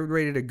would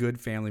rate it a good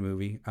family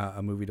movie,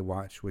 a movie to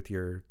watch with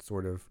your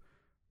sort of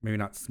maybe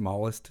not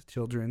smallest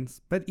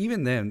children's, but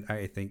even then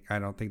I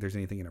don't think there's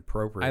anything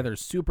inappropriate. Either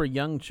super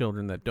young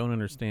children that don't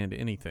understand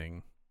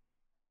anything,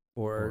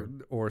 or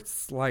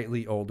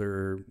slightly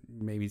older,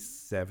 maybe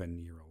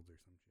 7-year-olds or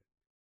some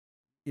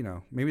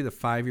shit. Maybe the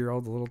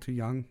 5-year-old's a little too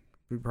young.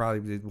 Who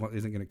probably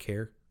isn't going to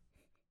care.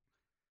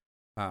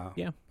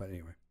 Yeah. But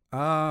anyway,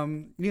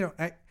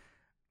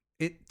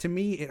 to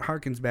me it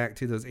harkens back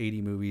to those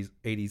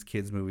 80s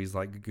kids movies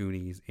like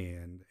Goonies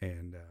and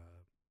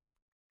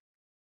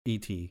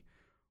E.T.,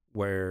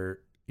 where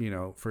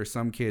for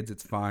some kids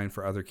it's fine,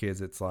 for other kids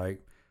it's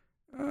like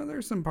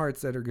there's some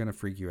parts that are going to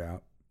freak you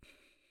out.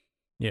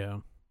 Yeah.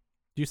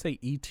 Did you say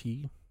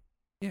E.T.?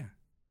 Yeah.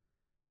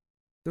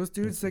 Those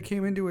dudes that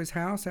came into his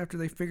house after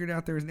they figured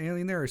out there was an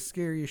alien there are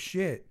scary as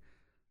shit.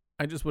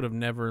 I just would have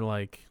never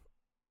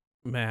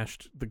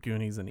mashed the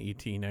Goonies and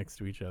E.T. next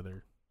to each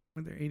other.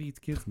 But they're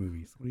 80s kids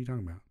movies. What are you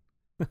talking about?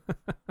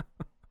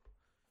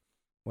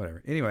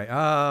 Whatever. Anyway,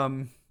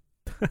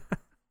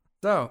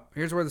 so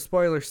here's where the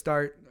spoilers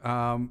start.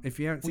 If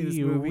you haven't seen this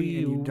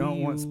movie and you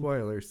don't want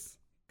spoilers,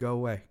 go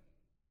away.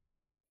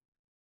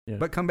 Yeah.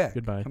 But come back.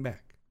 Goodbye. Come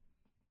back.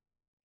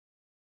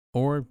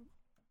 Or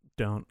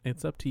don't.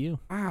 It's up to you.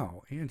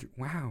 Wow, Andrew.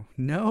 Wow.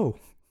 No.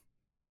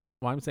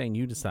 Well, I'm saying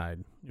you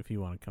decide if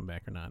you want to come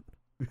back or not.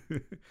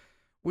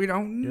 We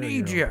don't You're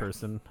need your you. own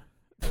person.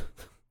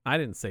 I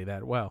didn't say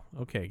that. Well,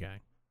 okay,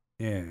 guy.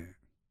 Yeah.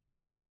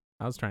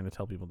 I was trying to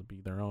tell people to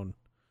be their own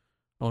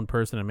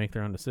person and make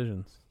their own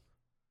decisions.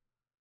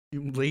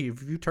 You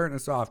leave. If you turn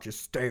us off,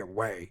 just stay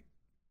away.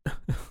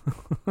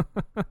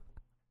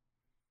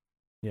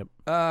 Yep.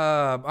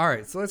 All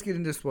right, so let's get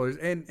into spoilers.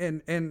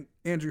 And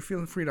Andrew,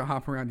 feel free to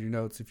hop around your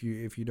notes if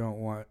you don't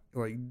want,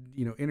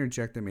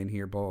 interject them in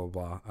here, blah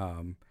blah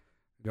blah.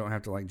 You don't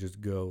have to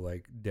just go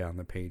down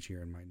the page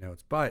here in my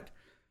notes. But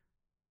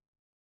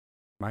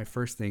my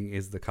first thing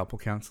is the couple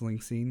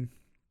counseling scene.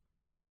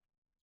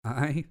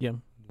 I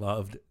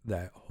loved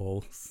that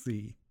whole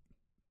scene.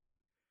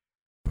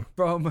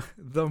 From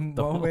the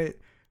moment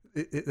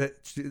that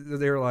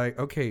they were like,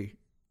 okay,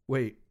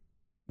 wait,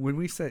 when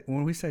we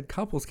said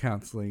couples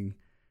counseling,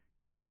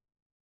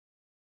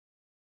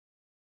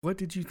 what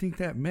did you think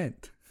that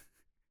meant?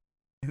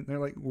 And they're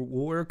like, well,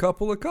 we're a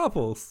couple of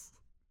couples.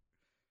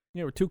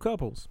 Yeah, we're two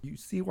couples. You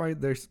see why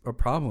there's a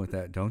problem with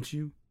that, don't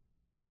you?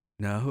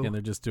 No. And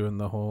they're just doing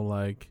the whole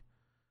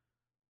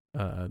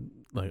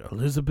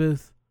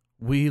Elizabeth,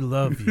 we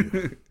love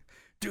you.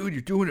 Dude,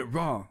 you're doing it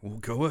wrong. Well,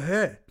 go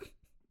ahead.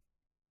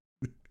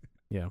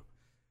 Yeah.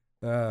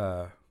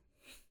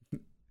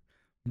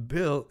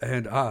 Bill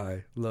and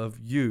I love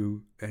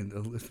you and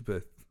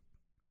Elizabeth.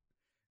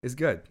 It's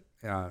good.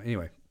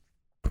 Anyway,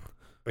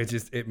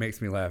 it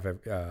makes me laugh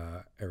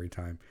every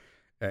time.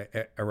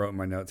 I wrote in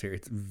my notes here.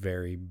 It's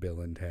very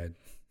Bill and Ted.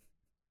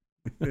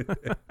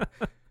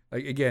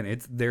 Again,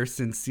 they're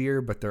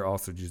sincere, but they're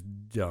also just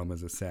dumb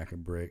as a sack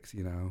of bricks.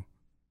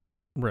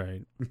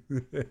 Right.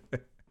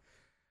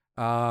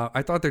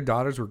 I thought their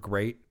daughters were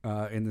great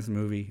in this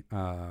movie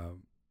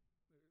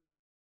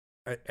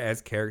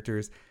as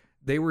characters.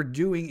 They were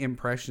doing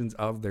impressions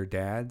of their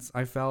dads,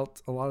 I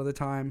felt, a lot of the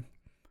time.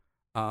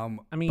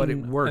 But it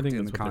worked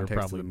in the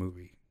context of the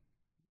movie.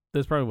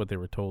 That's probably what they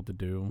were told to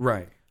do.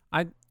 Right.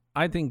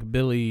 I think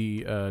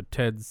Billy,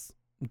 Ted's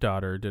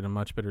daughter, did a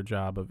much better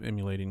job of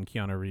emulating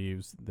Keanu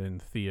Reeves than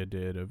Thea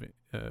did of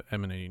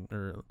emanating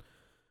or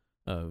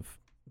of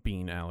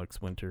being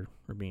Alex Winter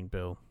or being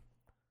Bill.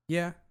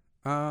 Yeah.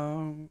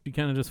 She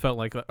kind of just felt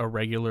like a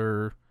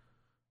regular,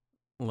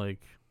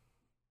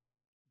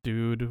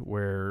 dude,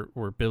 where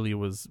Billy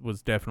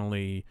was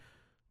definitely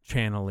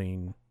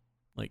channeling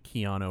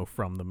Keanu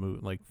from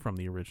the from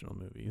the original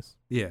movies.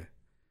 Yeah.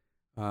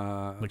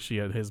 She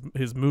had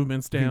his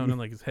movements down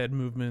and his head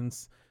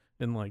movements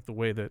and the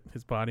way that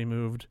his body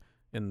moved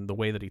and the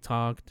way that he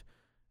talked,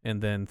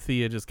 and then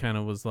Thea just kind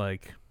of was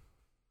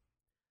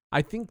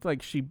I think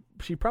she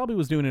probably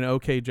was doing an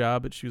okay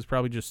job, but she was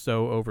probably just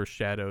so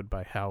overshadowed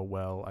by how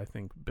well I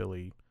think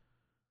Billy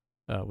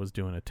was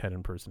doing a Ted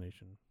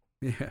impersonation.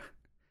 Yeah.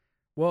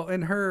 Well,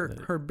 and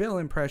her Bill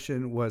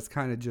impression was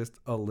kind of just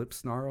a lip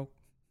snarl.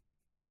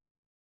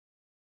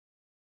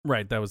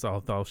 Right, that was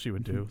all she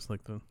would do. It was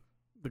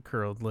the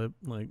curled lip,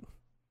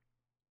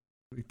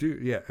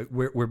 Dude, yeah,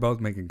 we're both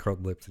making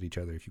curled lips at each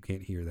other. If you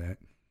can't hear that,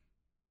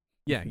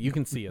 Yeah, you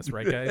can see us,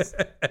 right, guys?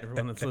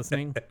 Everyone that's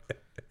listening.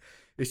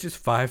 It's just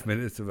 5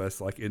 minutes of us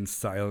like in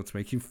silence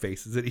making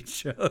faces at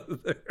each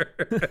other.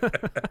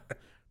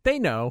 They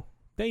know.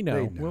 They know.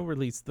 They know. We'll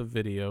release the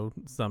video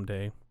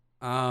someday.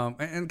 And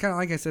kind of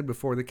like I said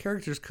before, the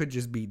characters could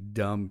just be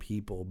dumb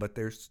people, but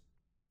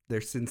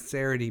their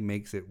sincerity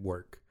makes it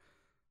work.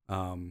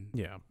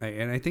 Yeah.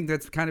 And I think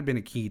that's kind of been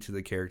a key to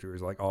the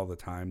characters, like all the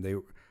time.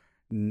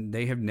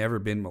 They have never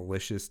been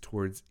malicious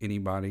towards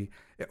anybody.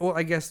 Well,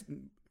 I guess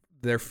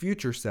their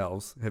future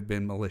selves have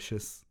been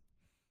malicious,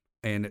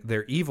 and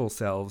their evil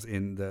selves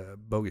in the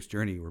Bogus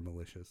Journey were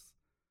malicious.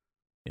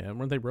 Yeah.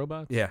 Weren't they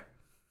robots? Yeah.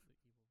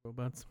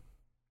 Robots.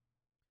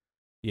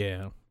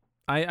 Yeah.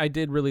 I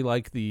did really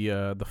like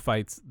the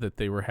fights that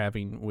they were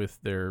having with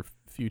their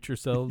future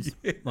selves.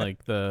 Yeah.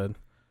 Like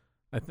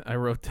I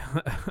wrote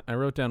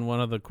down one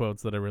of the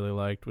quotes that I really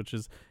liked, which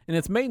is, and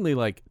it's mainly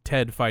like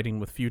Ted fighting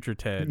with future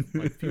Ted.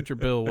 Like future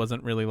Bill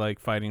wasn't really like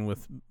fighting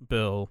with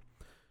Bill,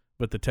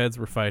 but the Teds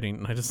were fighting,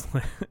 and I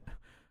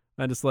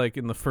just like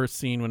in the first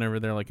scene whenever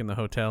they're like in the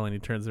hotel and he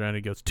turns around and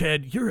he goes,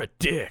 "Ted, you're a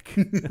dick,"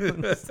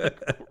 and just,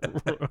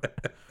 like,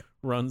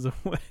 runs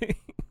away.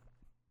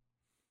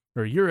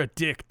 Or you're a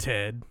dick,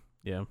 Ted.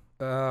 Yeah.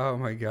 Oh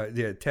my God.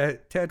 Yeah.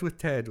 Ted with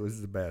Ted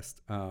was the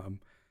best.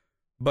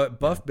 But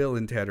Buff Bill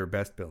and Ted are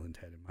best Bill and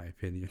Ted in my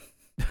opinion.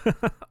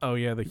 Oh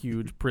yeah, the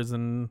huge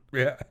prison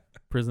Yeah.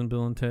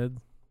 Bill and Ted.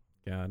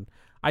 God,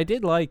 I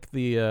did like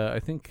the. I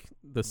think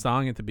the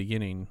song at the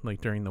beginning,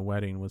 like during the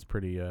wedding, was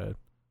pretty. It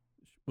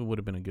would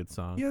have been a good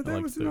song. Yeah, I that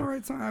liked was an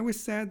alright song. I was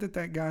sad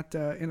that got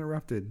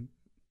interrupted.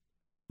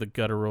 The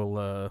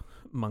guttural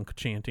monk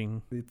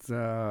chanting. It's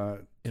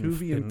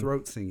Tuvian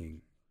throat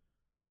singing.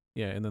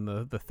 Yeah, and then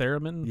the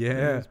theremin. Yeah.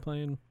 That he was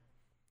playing.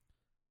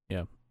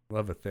 Yeah.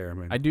 Love a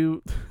theremin. I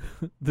do.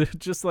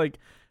 Just like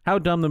how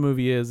dumb the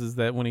movie is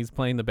that when he's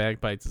playing the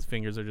bagpipes, his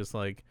fingers are just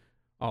like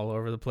all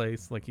over the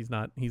place. Like he's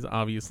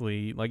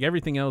obviously like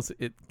everything else.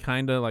 It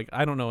kind of like,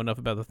 I don't know enough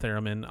about the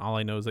theremin. All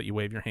I know is that you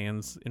wave your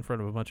hands in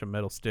front of a bunch of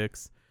metal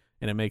sticks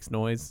and it makes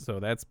noise. So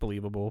that's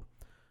believable.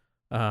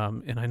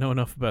 And I know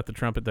enough about the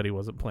trumpet that he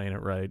wasn't playing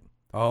it right.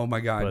 Oh my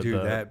God, But,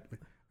 dude,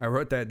 I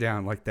wrote that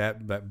down. Like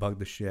that bugged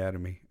the shit out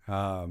of me.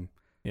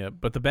 Yeah,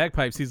 but the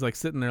bagpipes, he's like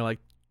sitting there like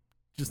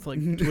just like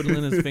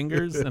twiddling his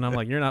fingers, and I'm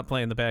like, you're not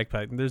playing the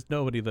bagpipe. And there's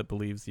nobody that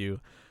believes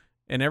you.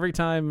 And every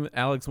time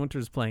Alex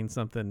Winter's playing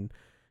something,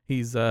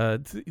 he's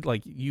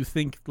like, you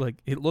think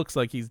like it looks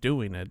like he's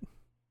doing it.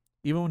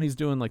 Even when he's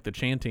doing like the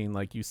chanting,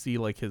 like you see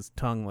like his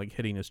tongue like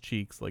hitting his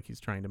cheeks, like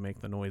he's trying to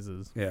make the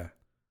noises. Yeah.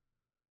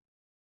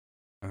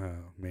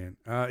 Oh man.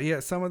 Yeah.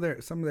 Some of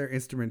their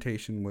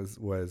instrumentation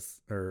was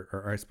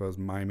or I suppose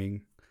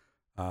miming,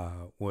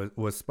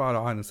 was spot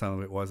on, and some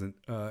of it wasn't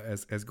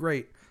as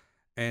great.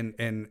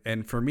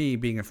 And for me,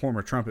 being a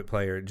former trumpet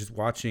player, just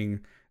watching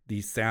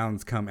these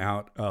sounds come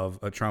out of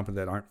a trumpet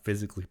that aren't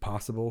physically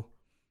possible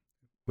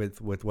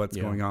with what's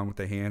going on with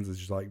the hands is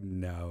just like,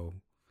 no.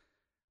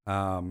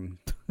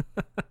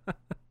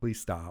 Please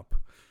stop.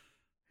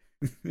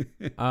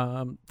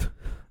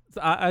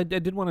 I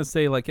did want to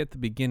say, like at the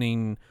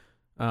beginning,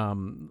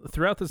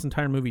 throughout this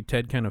entire movie,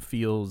 Ted kind of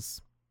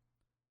feels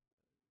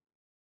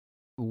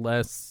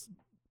less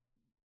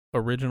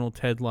original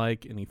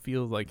Ted-like, and he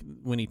feels like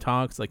when he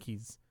talks, like he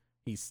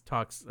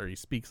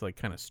speaks like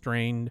kind of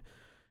strained,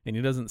 and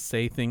he doesn't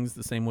say things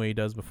the same way he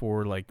does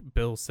before. Like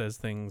Bill says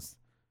things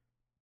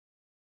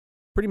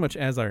pretty much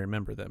as I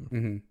remember them.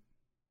 Mm-hmm.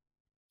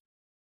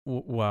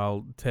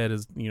 While Ted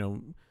is,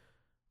 when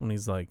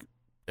he's like,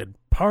 "And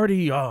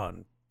party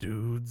on,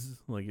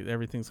 dudes," like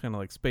everything's kind of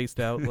like spaced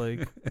out,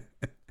 like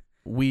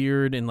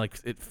weird, and like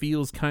it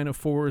feels kind of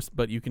forced,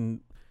 but you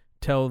can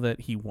tell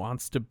that he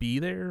wants to be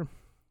there.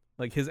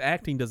 Like his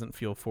acting doesn't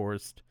feel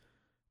forced,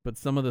 but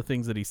some of the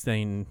things that he's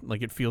saying,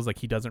 like it feels like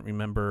he doesn't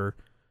remember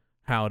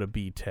how to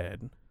be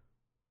Ted.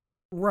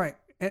 Right.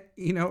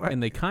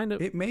 And they kind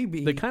of, it may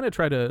be, they kind of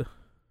try to,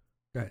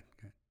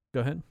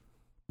 go ahead.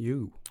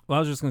 Well, I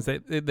was just going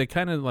to say, they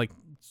kind of like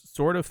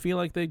sort of feel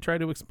like they try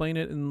to explain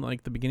it in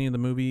like the beginning of the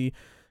movie,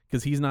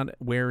 because he's not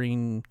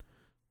wearing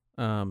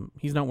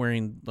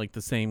like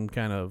the same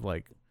kind of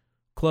like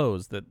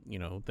clothes that,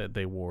 that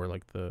they wore,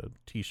 like the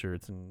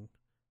t-shirts and,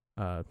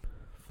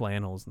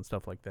 flannels and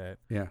stuff like that.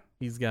 Yeah.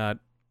 He's got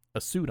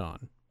a suit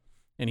on,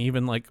 and he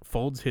even like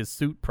folds his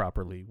suit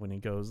properly when he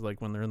goes,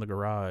 like when they're in the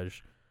garage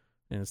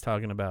and is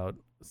talking about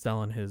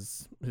selling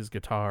his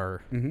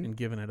guitar and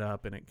giving it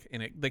up, and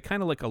they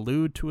kind of like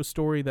allude to a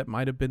story that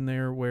might have been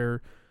there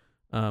where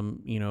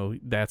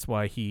that's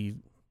why he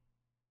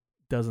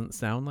doesn't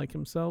sound like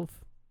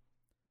himself,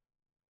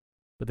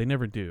 but they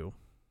never do.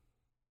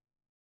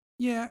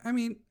 Yeah, I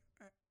mean,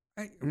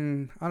 I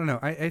don't know.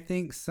 I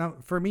think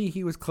for me,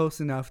 he was close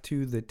enough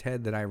to the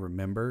Ted that I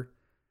remember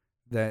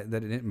that it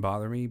didn't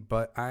bother me.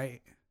 But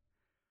I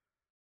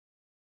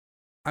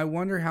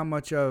wonder how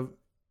much of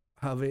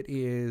it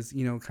is,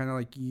 kind of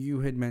like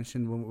you had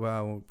mentioned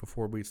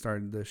before we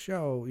started the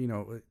show,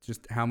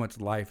 just how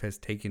much life has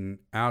taken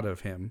out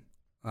of him.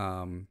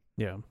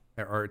 Yeah.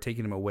 or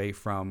taking him away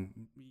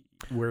from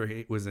where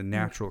it was a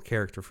natural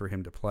character for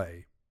him to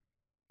play.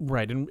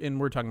 Right, and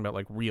we're talking about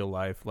like real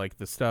life, like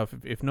the stuff.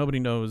 If nobody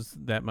knows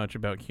that much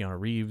about Keanu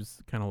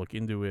Reeves, kind of look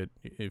into it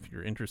if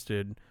you're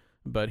interested.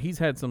 But he's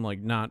had some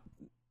like not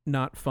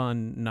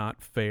fun,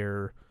 not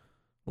fair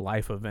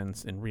life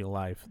events in real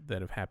life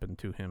that have happened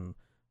to him.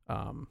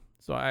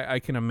 So I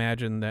can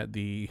imagine that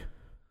the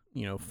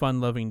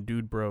fun-loving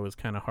dude bro is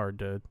kind of hard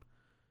to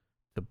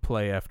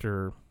play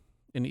after,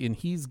 and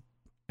he's,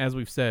 as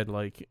we've said,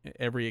 like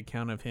every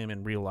account of him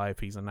in real life,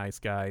 he's a nice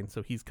guy, and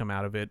so he's come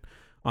out of it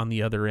on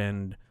the other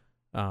end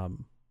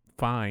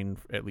fine,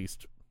 at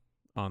least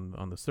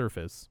on the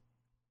surface.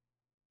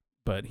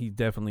 But he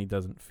definitely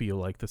doesn't feel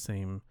like the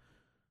same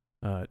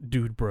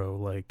dude bro,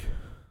 like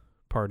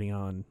party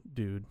on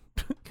dude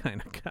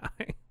kind of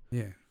guy.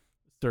 Yeah.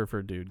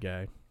 Surfer dude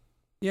guy.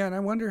 Yeah, and I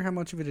wonder how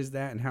much of it is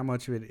that and how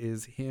much of it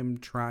is him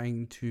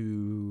trying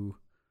to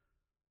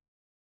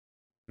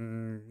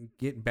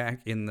get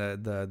back in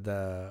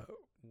the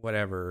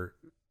whatever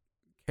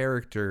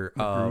character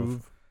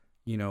of,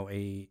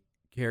 a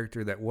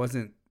character that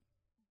wasn't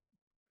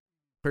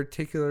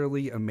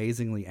particularly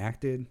amazingly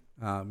acted.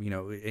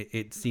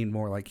 It seemed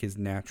more like his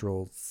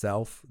natural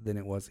self than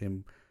it was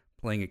him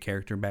playing a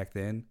character back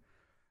then.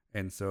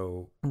 And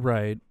so...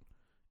 Right.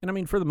 And I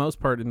mean, for the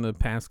most part, in the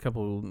past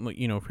couple,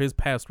 his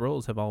past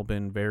roles have all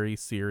been very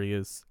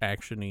serious,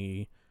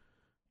 action-y,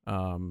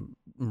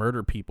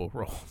 murder people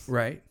roles.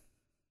 Right.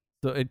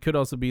 So it could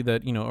also be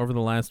that, over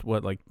the last,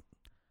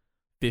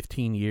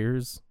 15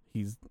 years,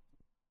 he's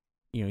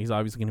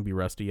obviously going to be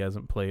rusty. He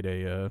hasn't played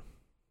a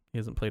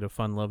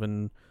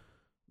fun-loving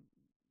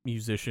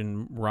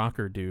musician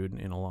rocker dude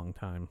in a long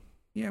time.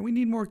 Yeah, we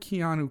need more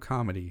Keanu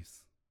comedies.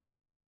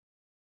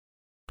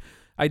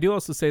 I do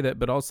also say that,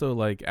 but also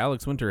like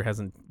Alex Winter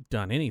hasn't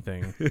done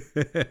anything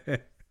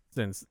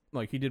since,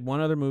 like, he did one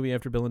other movie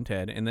after Bill and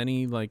Ted, and then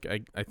he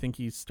I think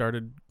he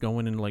started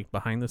going in like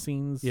behind the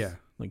scenes,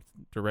 like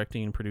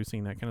directing and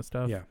producing, that kind of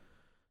stuff.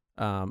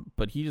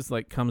 But he just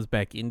like comes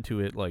back into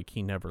it like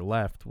he never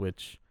left,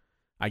 which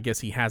I guess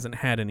he hasn't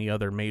had any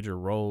other major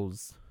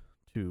roles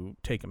to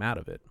take him out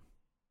of it.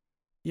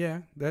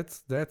 Yeah,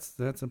 that's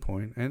a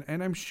point,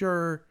 and I'm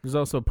sure there's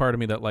also a part of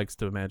me that likes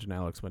to imagine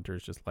Alex Winter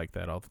is just like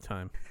that all the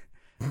time.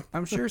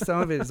 I'm sure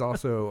some of it is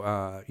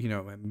also,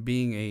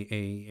 being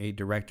a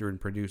director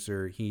and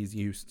producer, he's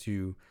used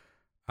to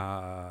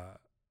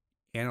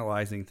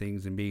analyzing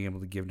things and being able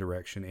to give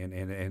direction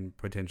and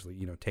potentially,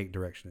 take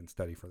direction and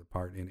study for the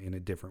part in a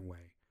different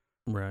way.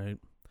 Right.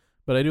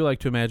 But I do like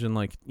to imagine,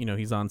 like,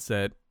 he's on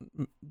set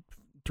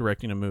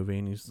directing a movie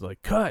and he's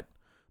like, cut!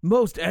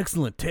 Most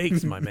excellent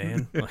takes, my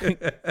man.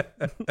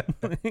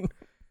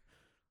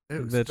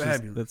 That's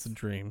fabulous. That's a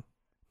dream.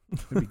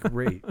 That'd be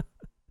great.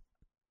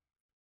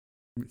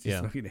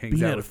 Yeah,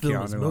 being out of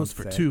film is most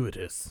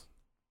fortuitous.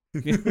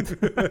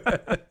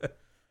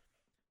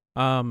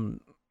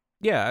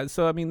 Yeah.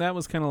 So I mean, that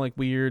was kind of like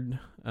weird.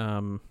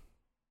 And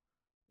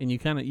you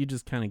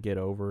just kind of get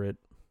over it,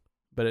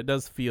 but it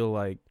does feel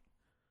like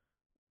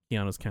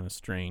Keanu's kind of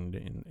strained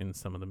in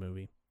some of the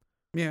movie.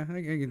 Yeah,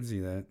 I can see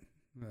that.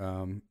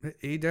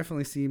 He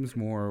definitely seems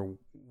more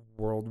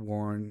world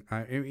worn.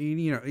 I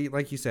mean,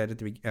 like you said at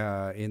the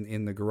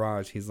in the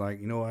garage, he's like,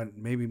 you know what,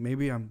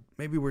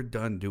 maybe we're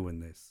done doing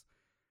this.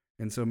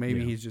 And so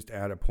maybe he's just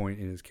at a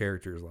point in his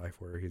character's life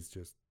where he's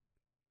just,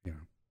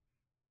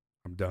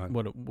 I'm done.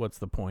 What's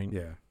the point?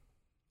 Yeah,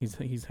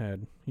 he's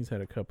had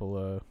a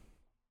couple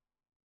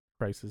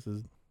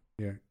crises.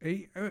 Yeah,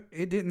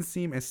 it didn't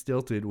seem as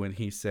stilted when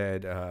he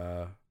said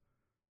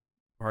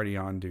 "party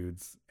on,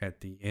 dudes"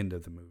 at the end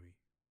of the movie.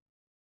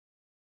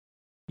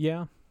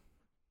 Yeah,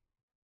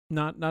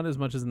 not as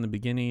much as in the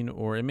beginning,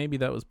 or maybe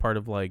that was part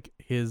of like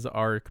his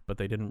arc, but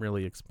they didn't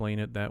really explain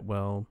it that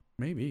well.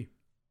 Maybe.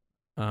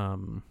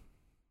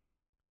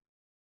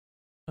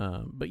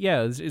 But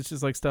yeah, it's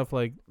just like stuff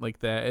like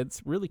that.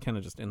 It's really kind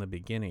of just in the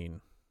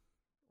beginning,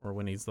 or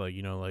when he's like,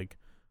 like,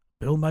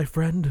 Bill, my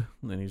friend,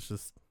 and then he's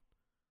just,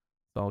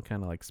 it's all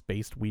kind of like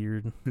spaced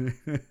weird.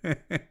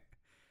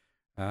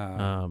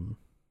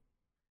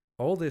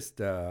 Oldest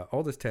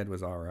Ted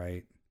was all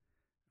right.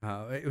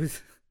 It was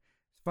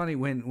funny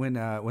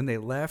when they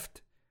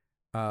left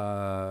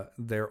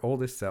their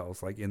oldest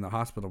selves, like in the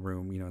hospital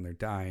room, and they're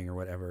dying or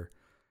whatever.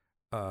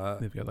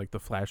 They've got like the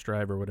flash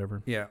drive or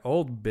whatever. Yeah,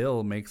 old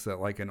Bill makes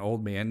like an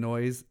old man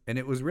noise, and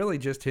it was really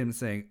just him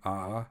saying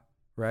 "ah,"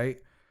 right?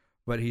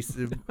 But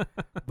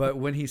but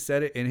when he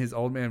said it in his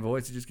old man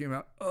voice, it just came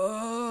out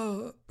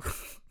 "oh,"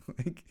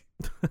 like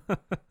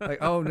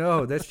oh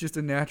no, that's just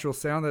a natural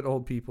sound that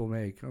old people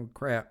make. Oh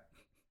crap.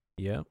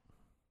 Yep.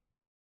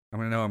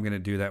 I'm gonna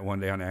do that one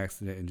day on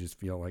accident and just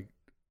feel like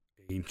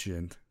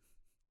ancient.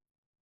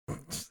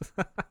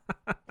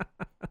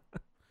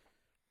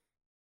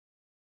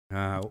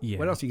 Yeah.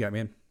 What else you got,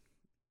 man?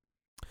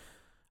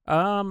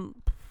 I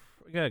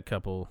got a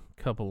couple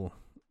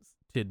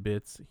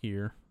tidbits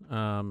here.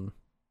 I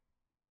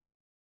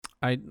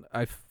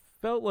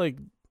felt like,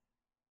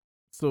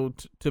 so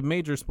to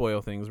major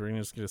spoil things, we're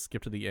just gonna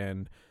skip to the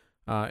end.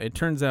 It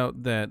turns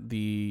out that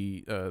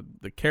the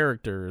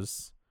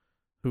characters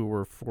who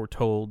were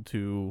foretold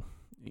to,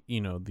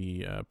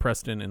 the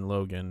Preston and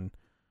Logan,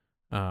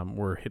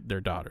 were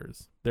their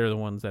daughters. They're the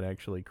ones that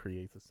actually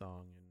create the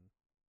song and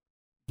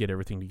get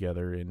everything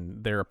together,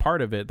 and they're a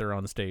part of it. They're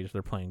on stage.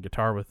 They're playing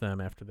guitar with them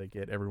after they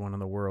get everyone in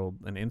the world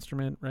an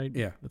instrument, right?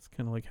 Yeah. That's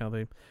kind of like how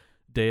they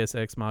Deus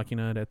Ex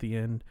Machina at the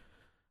end.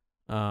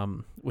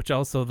 Which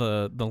also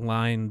the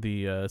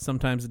line,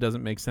 sometimes it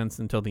doesn't make sense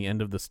until the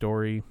end of the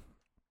story,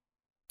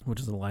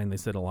 which is a line they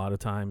said a lot of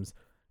times,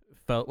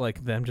 felt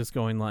like them just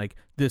going like,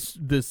 this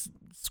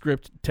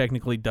script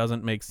technically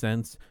doesn't make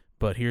sense,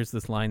 but here's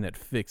this line that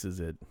fixes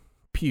it.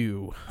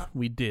 Pew,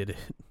 we did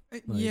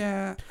it.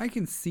 Yeah, I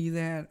can see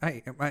that.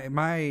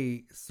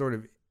 My sort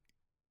of,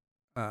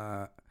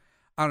 I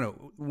don't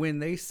know, when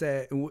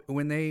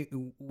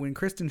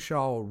Kristen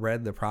Shaw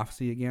read the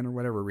prophecy again or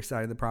whatever,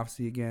 recited the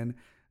prophecy again,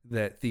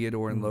 that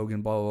Theodore and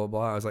Logan, blah, blah,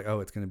 blah, I was like,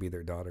 oh, it's going to be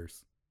their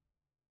daughters.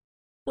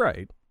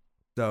 Right.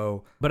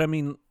 So, but I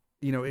mean,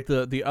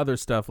 the other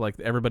stuff, like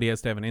everybody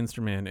has to have an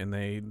instrument, and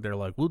they're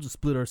like, we'll just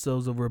split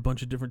ourselves over a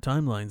bunch of different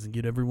timelines and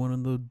get everyone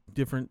on the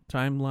different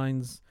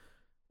timelines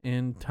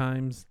and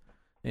times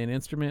an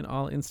instrument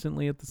all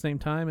instantly at the same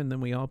time, and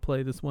then we all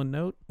play this one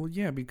note. Well,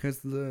 yeah, because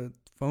the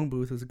phone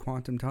booth is a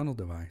quantum tunnel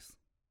device.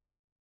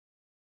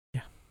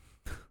 Yeah.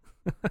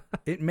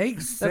 It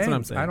makes sense. That's what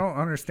I'm saying. I don't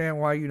understand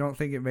why you don't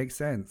think it makes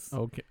sense.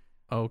 Okay.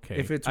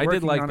 If it's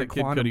working on a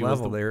quantum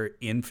level, they're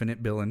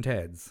infinite Bill and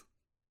Ted's.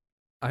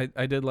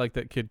 I did like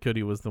that Kid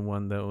Cudi was the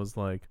one that was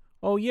like,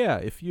 oh yeah,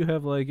 if you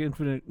have like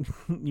infinite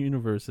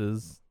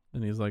universes,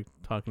 and he's like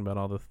talking about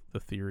all the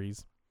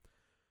theories,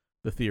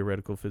 the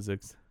theoretical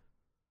physics.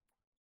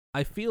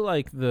 I feel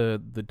like the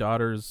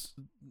daughters,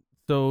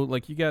 so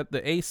like you got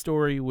the A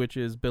story, which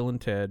is Bill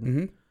and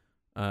Ted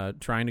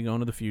trying to go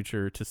into the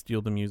future to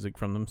steal the music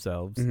from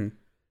themselves. Mm-hmm.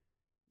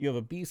 You have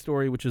a B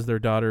story, which is their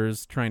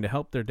daughters trying to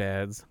help their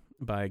dads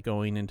by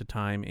going into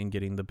time and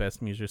getting the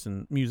best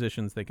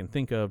musicians they can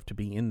think of to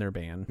be in their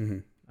band.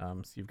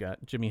 Mm-hmm. So you've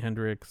got Jimi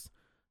Hendrix,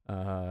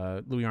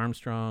 Louis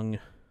Armstrong,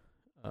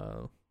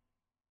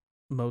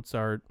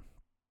 Mozart,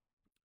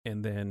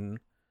 and then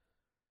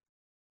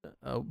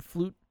a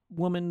flute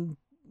woman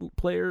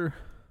player.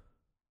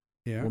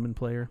 Yeah. Woman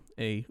player.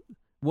 A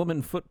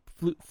woman flute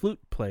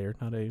player,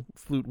 not a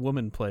flute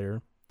woman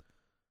player.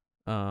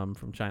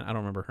 From China. I don't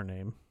remember her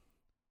name,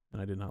 and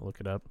I did not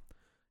look it up.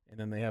 And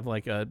then they have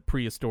like a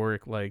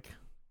prehistoric like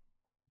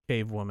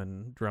cave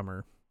woman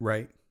drummer.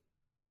 Right.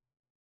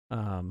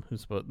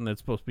 That's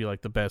supposed to be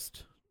like the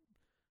best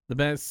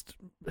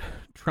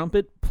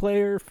trumpet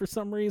player for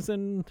some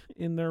reason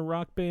in their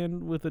rock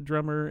band, with a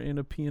drummer and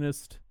a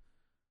pianist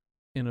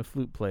and a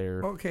flute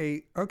player.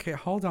 Okay,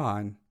 hold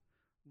on.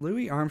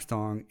 Louis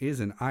Armstrong is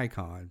an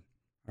icon,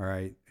 all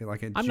right?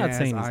 Like a jazz icon. I'm not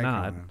saying he's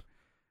not.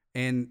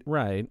 And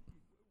right.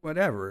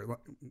 Whatever.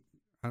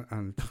 I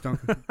just don't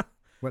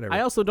whatever.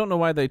 I also don't know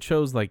why they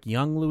chose like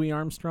young Louis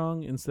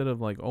Armstrong instead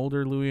of like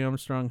older Louis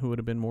Armstrong, who would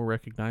have been more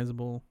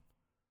recognizable.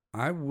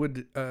 I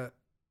would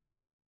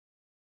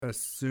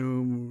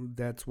assume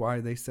that's why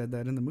they said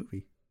that in the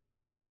movie.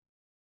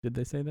 Did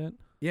they say that?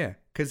 Yeah,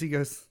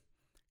 because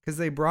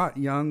they brought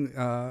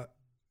young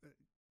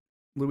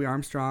Louis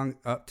Armstrong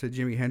up to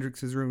Jimi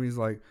Hendrix's room. He's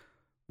like,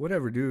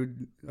 whatever,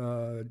 dude.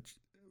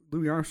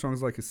 Louis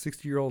Armstrong's like a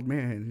 60-year-old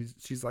man.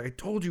 She's like, I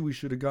told you we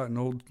should have gotten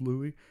old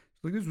Louis.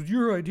 She's like, this was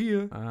your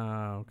idea.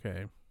 Ah,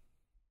 okay.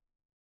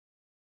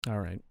 All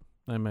right.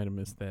 I might have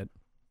missed that.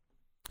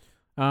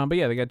 But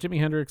yeah, they got Jimi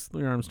Hendrix,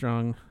 Louis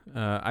Armstrong.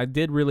 I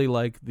did really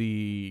like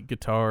the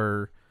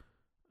guitar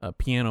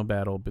piano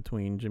battle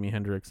between Jimi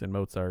Hendrix and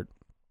Mozart.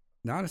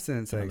 Not a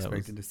sentence I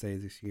expected to say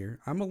this year.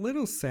 I'm a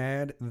little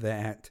sad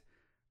that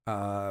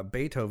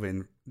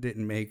Beethoven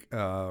didn't make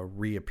a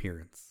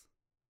reappearance.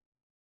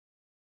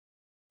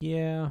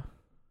 Yeah.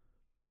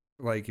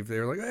 Like if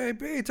they're like, hey,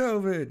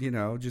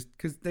 Beethoven, just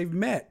because they've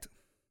met.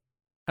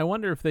 I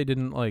wonder if they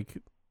didn't like,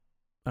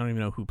 I don't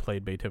even know who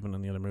played Beethoven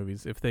in the other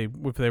movies. If they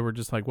were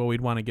just like, well,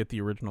 we'd want to get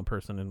the original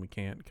person and we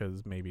can't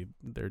because maybe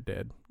they're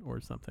dead or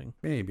something.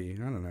 Maybe.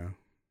 I don't know.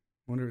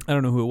 I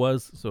don't know who it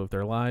was. So if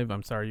they're alive,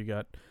 I'm sorry you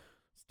got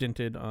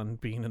stinted on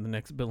being in the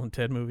next Bill and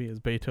Ted movie as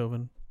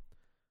Beethoven.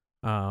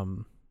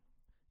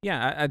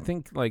 Yeah, I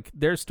think like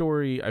their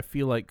story, I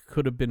feel like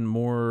could have been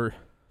more,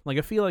 like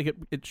I feel like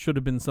it should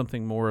have been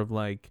something more of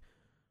like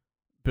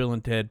Bill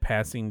and Ted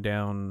passing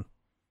it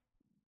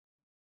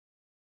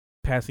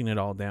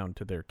all down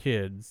to their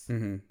kids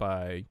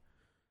by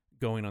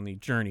going on the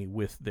journey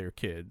with their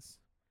kids,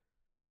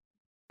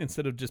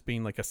 instead of just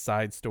being like a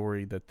side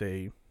story that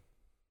they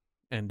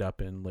end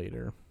up in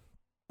later.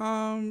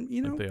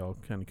 That they all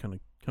kind of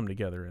come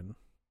together in.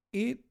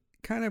 It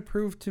kind of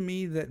proved to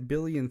me that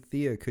Billy and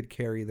Thea could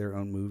carry their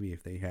own movie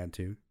if they had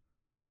to.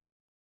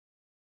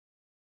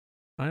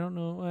 I don't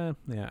know. I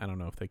don't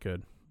know if they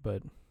could,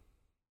 but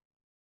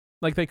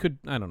like they could.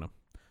 I don't know.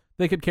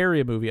 They could carry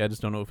a movie. I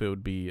just don't know if it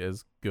would be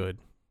as good,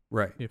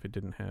 right? If it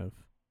didn't have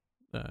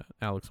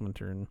Alex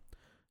Winter and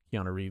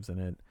Keanu Reeves in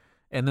it.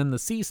 And then the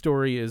C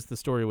story is the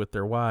story with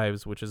their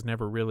wives, which is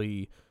never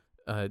really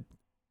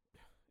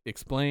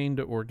explained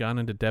or gone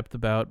into depth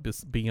about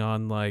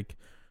beyond like,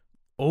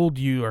 old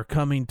you are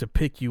coming to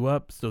pick you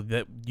up so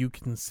that you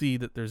can see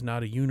that there's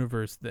not a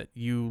universe that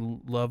you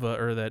love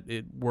or that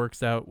it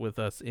works out with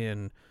us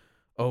in.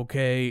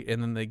 Okay.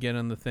 And then they get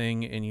on the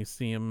thing and you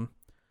see them,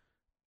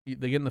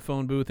 they get in the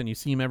phone booth and you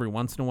see them every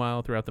once in a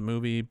while throughout the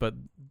movie, but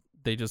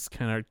they just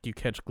kind of, you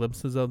catch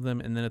glimpses of them.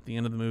 And then at the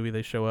end of the movie,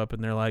 they show up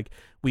and they're like,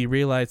 we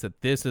realize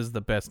that this is the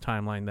best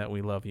timeline that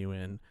we love you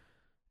in.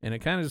 And it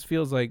kind of just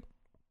feels like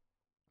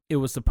it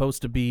was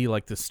supposed to be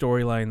like the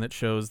storyline that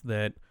shows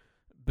that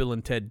Bill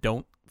and Ted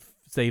don't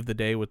save the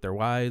day with their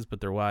wives,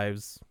 but their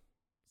wives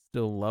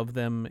still love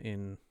them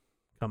and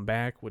come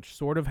back, which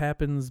sort of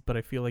happens, but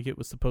I feel like it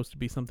was supposed to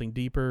be something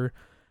deeper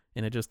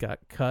and it just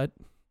got cut,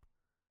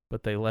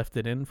 but they left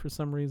it in for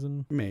some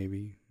reason.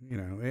 Maybe,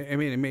 I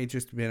mean, it may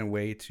just have been a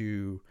way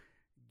to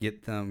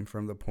get them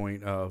from the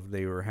point of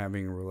they were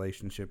having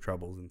relationship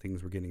troubles and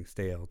things were getting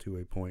stale to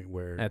a point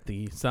where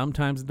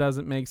sometimes it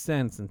doesn't make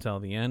sense until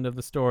the end of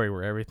the story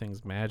where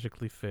everything's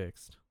magically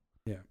fixed.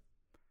 Yeah.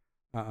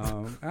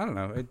 I don't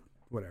know.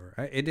 Whatever.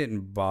 It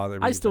didn't bother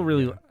me. I still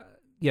really,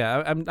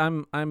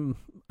 I'm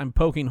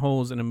poking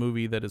holes in a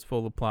movie that is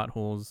full of plot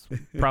holes,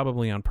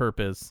 probably on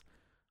purpose,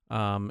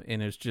 and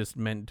it's just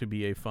meant to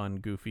be a fun,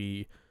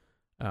 goofy,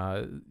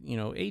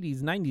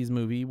 80s, 90s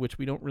movie, which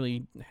we don't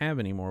really have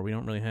anymore. We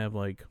don't really have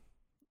like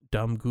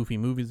dumb, goofy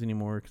movies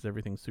anymore because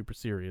everything's super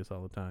serious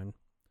all the time,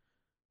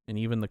 and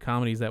even the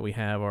comedies that we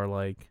have are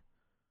like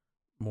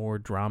more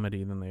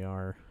dramedy than they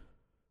are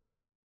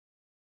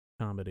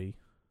comedy.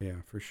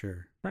 Yeah, for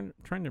sure.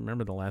 Trying to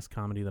remember the last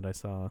comedy that I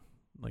saw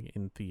like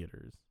in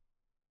theaters.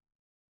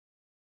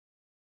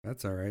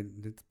 That's all right.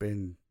 It's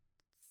been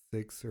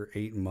 6 or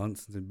 8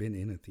 months since I've been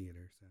in a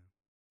theater. So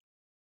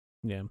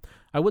yeah,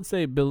 I would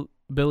say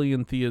Billy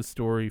and Thea's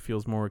story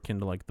feels more akin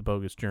to like The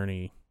Bogus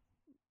Journey,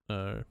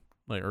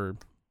 or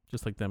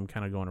just like them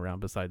kind of going around.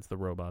 Besides the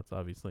robots,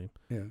 obviously.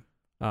 Yeah.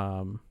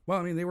 Well,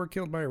 I mean, they were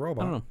killed by a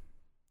robot. I don't know.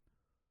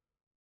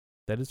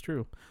 That is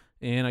true.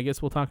 And I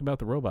guess we'll talk about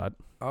the robot.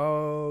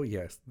 Oh,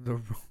 yes.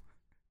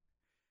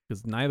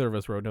 Because neither of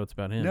us wrote notes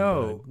about him.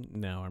 No.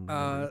 No, I'm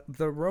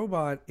the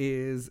robot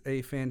is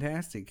a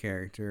fantastic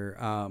character.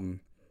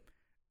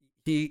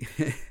 He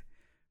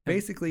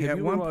basically at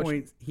one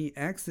point he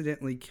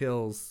accidentally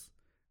kills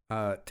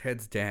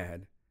Ted's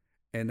dad.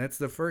 And that's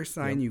the first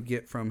sign you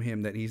get from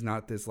him that he's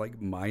not this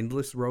like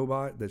mindless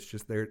robot that's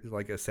just there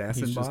like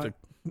assassin bot.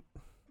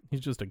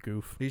 He's just a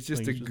goof. He's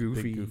just a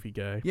goofy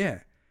guy. Yeah.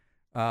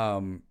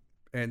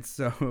 And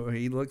so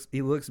he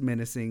looks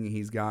menacing.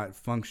 He's got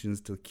functions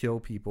to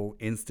kill people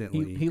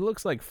instantly. He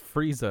looks like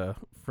Frieza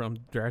from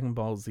Dragon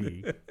Ball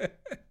Z.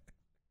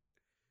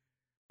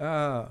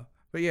 But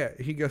yeah,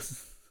 he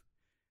goes.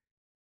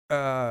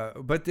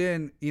 But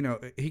then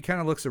he kind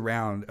of looks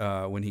around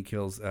when he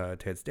kills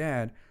Ted's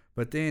dad.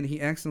 But then he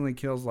accidentally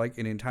kills like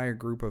an entire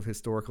group of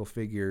historical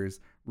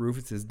figures,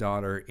 Rufus's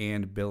daughter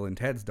and Bill and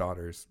Ted's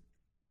daughters.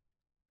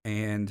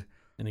 And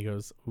he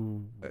goes,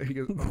 ooh. He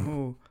goes,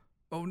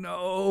 oh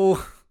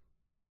no.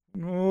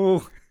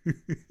 No.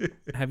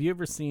 Have you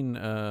ever seen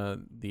the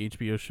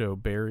HBO show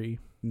Barry?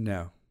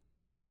 No.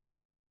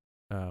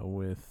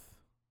 With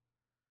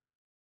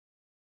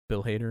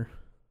Bill Hader?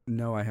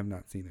 No, I have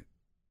not seen it.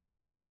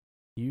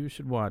 You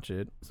should watch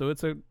it. So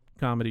it's a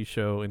comedy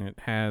show and it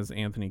has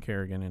Anthony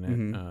Carrigan in it.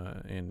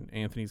 Mm-hmm. And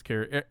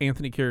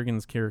Anthony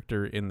Carrigan's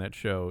character in that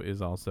show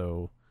is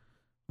also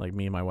like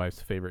me and my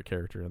wife's favorite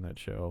character in that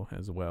show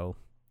as well.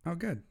 Oh,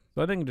 good.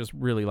 So I think just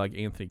really like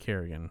Anthony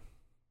Carrigan.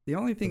 The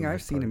only thing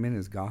I've seen him in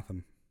is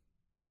Gotham.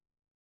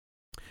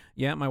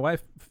 Yeah, my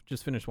wife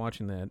just finished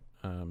watching that,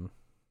 and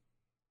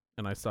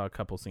I saw a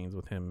couple scenes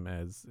with him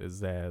as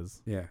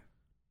Zaz. Yeah,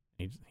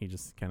 he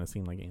just kind of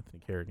seemed like Anthony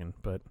Carrigan,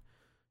 but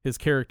his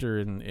character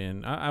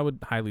in I would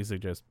highly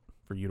suggest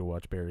for you to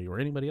watch Barry or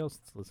anybody else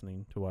that's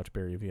listening to watch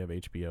Barry if you have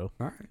HBO.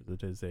 All right,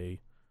 it is a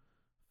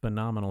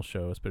phenomenal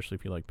show, especially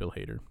if you like Bill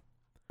Hader.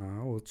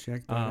 We'll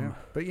check that out.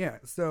 But yeah,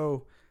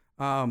 so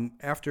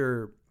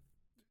after.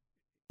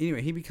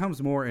 Anyway, he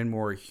becomes more and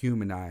more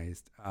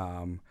humanized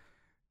to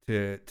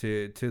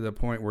the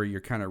point where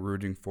you're kind of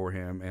rooting for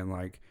him. And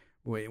like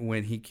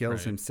when he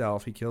kills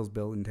himself, he kills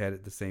Bill and Ted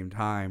at the same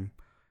time.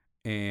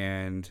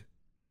 And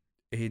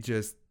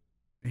he's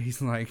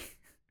like,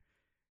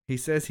 he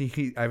says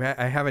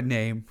I have a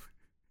name.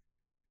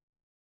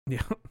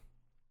 Yeah.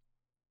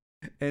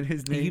 And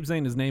his name. He keeps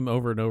saying his name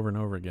over and over and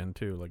over again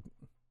too. Like,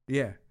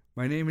 yeah,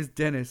 my name is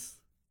Dennis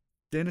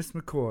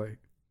McCoy.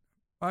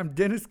 I'm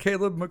Dennis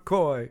Caleb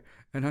McCoy,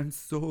 and I'm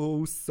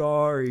so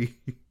sorry.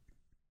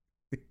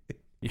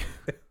 Yeah.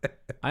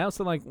 I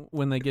also like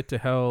when they get to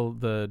hell,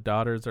 the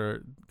daughters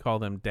call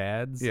them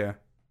dads. Yeah.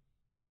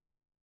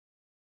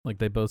 Like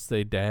they both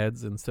say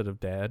dads instead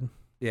of dad.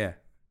 Yeah.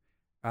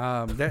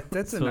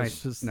 That's so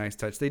a nice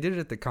touch. They did it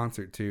at the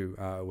concert too,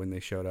 when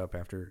they showed up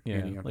after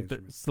handing out like the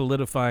they're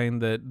solidifying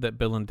that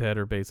Bill and Ted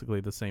are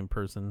basically the same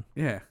person.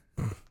 Yeah.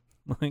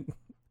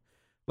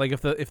 Like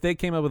if they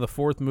came up with a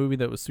fourth movie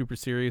that was super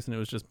serious and it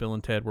was just Bill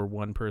and Ted were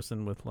one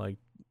person with like,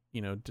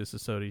 you know,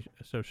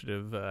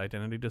 dissociative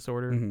identity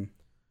disorder, Mhm.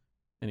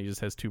 and he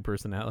just has two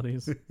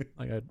personalities,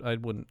 like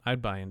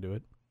I'd buy into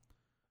it.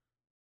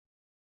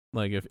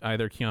 Like if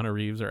either Keanu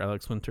Reeves or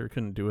Alex Winter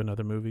couldn't do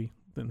another movie,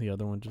 then the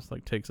other one just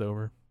like takes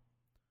over.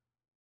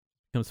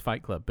 Becomes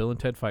Fight Club, Bill and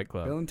Ted Fight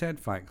Club. Bill and Ted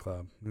Fight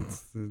Club.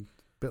 It's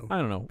I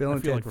don't know. Bill I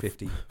and feel Ted like we're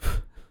 50.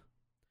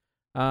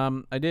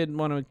 I did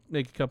want to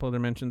make a couple other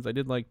mentions. I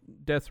did like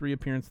Death's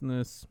reappearance in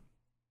this.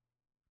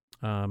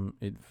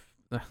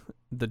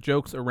 The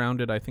jokes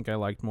around it, I think I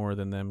liked more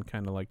than them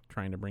kind of like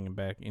trying to bring him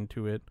back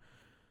into it.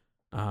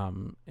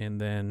 And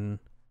then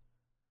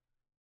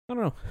I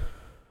don't know.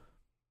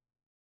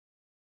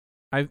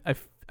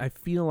 I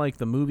feel like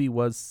the movie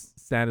was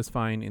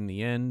satisfying in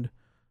the end.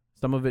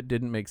 Some of it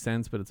didn't make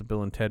sense, but it's a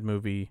Bill and Ted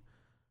movie,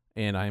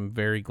 and I'm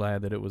very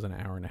glad that it was an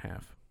hour and a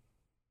half.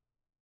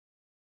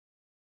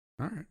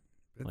 All right.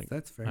 Like,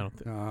 That's fair. I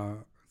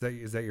don't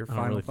Is that your I don't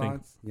final really think-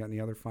 thoughts? You got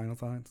any other final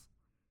thoughts?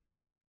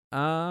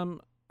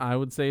 I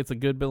would say it's a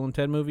good Bill and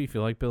Ted movie. If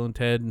you like Bill and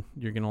Ted,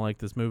 you're gonna like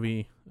this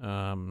movie.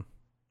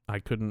 I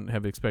couldn't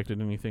have expected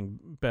anything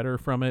better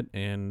from it,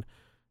 and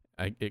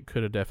it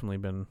could have definitely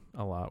been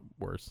a lot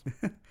worse.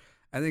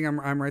 I think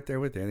I'm right there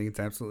with you. I think it's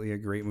absolutely a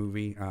great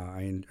movie.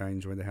 I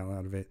enjoyed the hell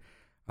out of it.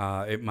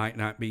 It might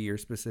not be your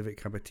specific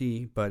cup of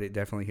tea, but it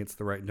definitely hits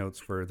the right notes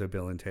for the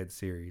Bill and Ted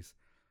series.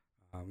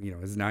 You know,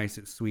 it's nice,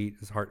 it's sweet,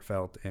 it's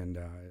heartfelt, and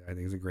I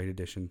think it's a great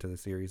addition to the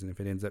series. And if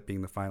it ends up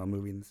being the final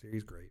movie in the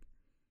series, great.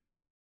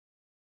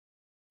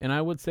 And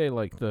I would say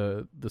like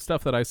the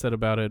stuff that I said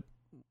about it,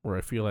 where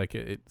I feel like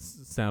it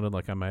sounded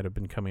like I might have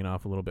been coming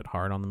off a little bit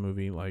hard on the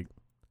movie, like,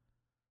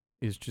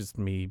 is just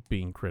me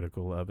being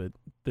critical of it.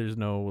 There's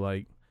no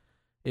like,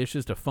 it's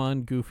just a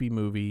fun, goofy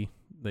movie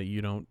that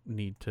you don't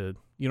need to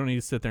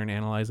sit there and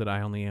analyze it. I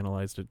only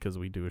analyzed it because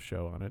we do a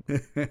show on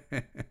it.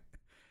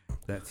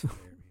 That's fair.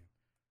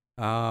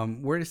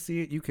 Where to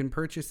see it? You can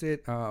purchase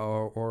it,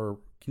 or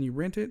can you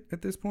rent it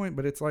at this point?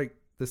 But it's like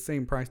the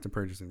same price to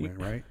purchase and rent,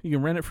 right? You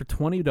can rent it for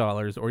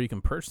 $20, or you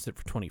can purchase it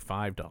for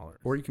 $25.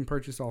 Or you can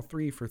purchase all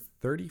three for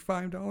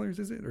 $35.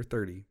 Is it or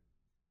 $30?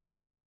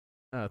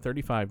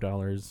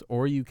 $35,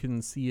 or you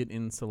can see it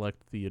in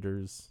select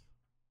theaters.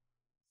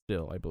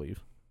 Still, I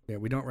believe. Yeah,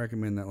 we don't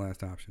recommend that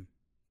last option.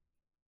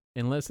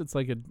 Unless it's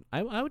like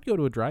I would go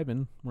to a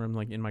drive-in where I'm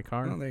like in my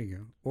car. Oh, there you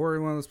go. Or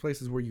one of those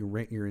places where you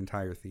rent your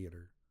entire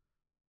theater.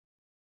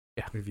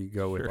 Yeah, if you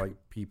go with sure. like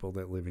people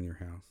that live in your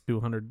house.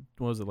 $200,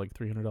 what was it, like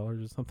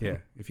 $300 or something? Yeah,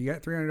 if you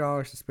got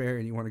 $300 to spare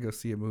and you want to go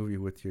see a movie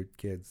with your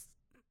kids,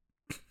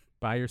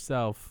 by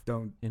yourself,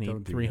 don't and eat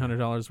don't do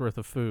 $300 worth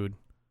of food.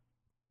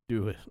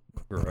 Do it.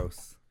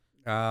 Gross.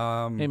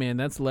 Hey man,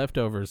 that's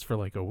leftovers for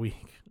like a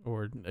week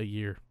or a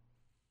year.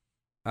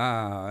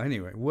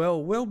 Anyway,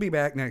 we'll be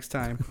back next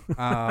time.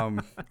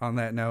 On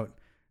that note,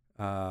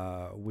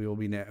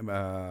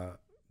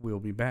 we'll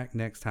be back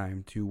next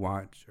time to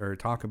watch or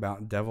talk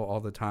about Devil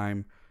All the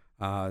Time,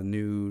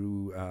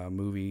 new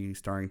movie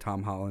starring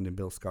Tom Holland and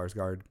Bill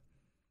Skarsgård.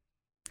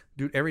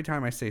 Dude, every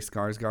time I say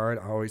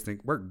Skarsgård, I always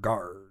think we're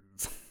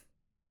guards.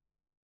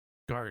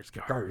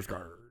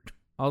 Skarsgård.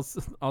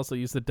 Also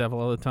use the devil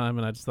all the time,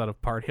 and I just thought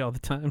of party all the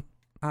time.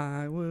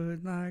 I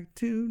would like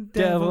to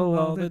devil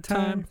all the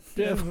time,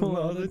 devil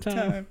all the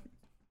time.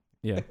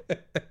 Yeah,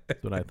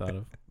 that's what I thought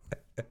of.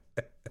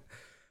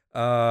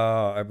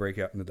 I break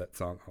out into that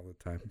song all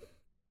the time.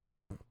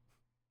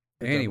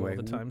 Anyway,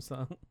 the time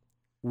song.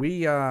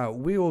 We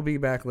will be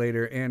back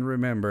later, and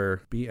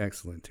remember, be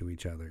excellent to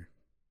each other.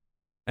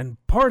 And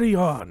party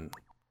on,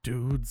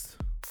 dudes.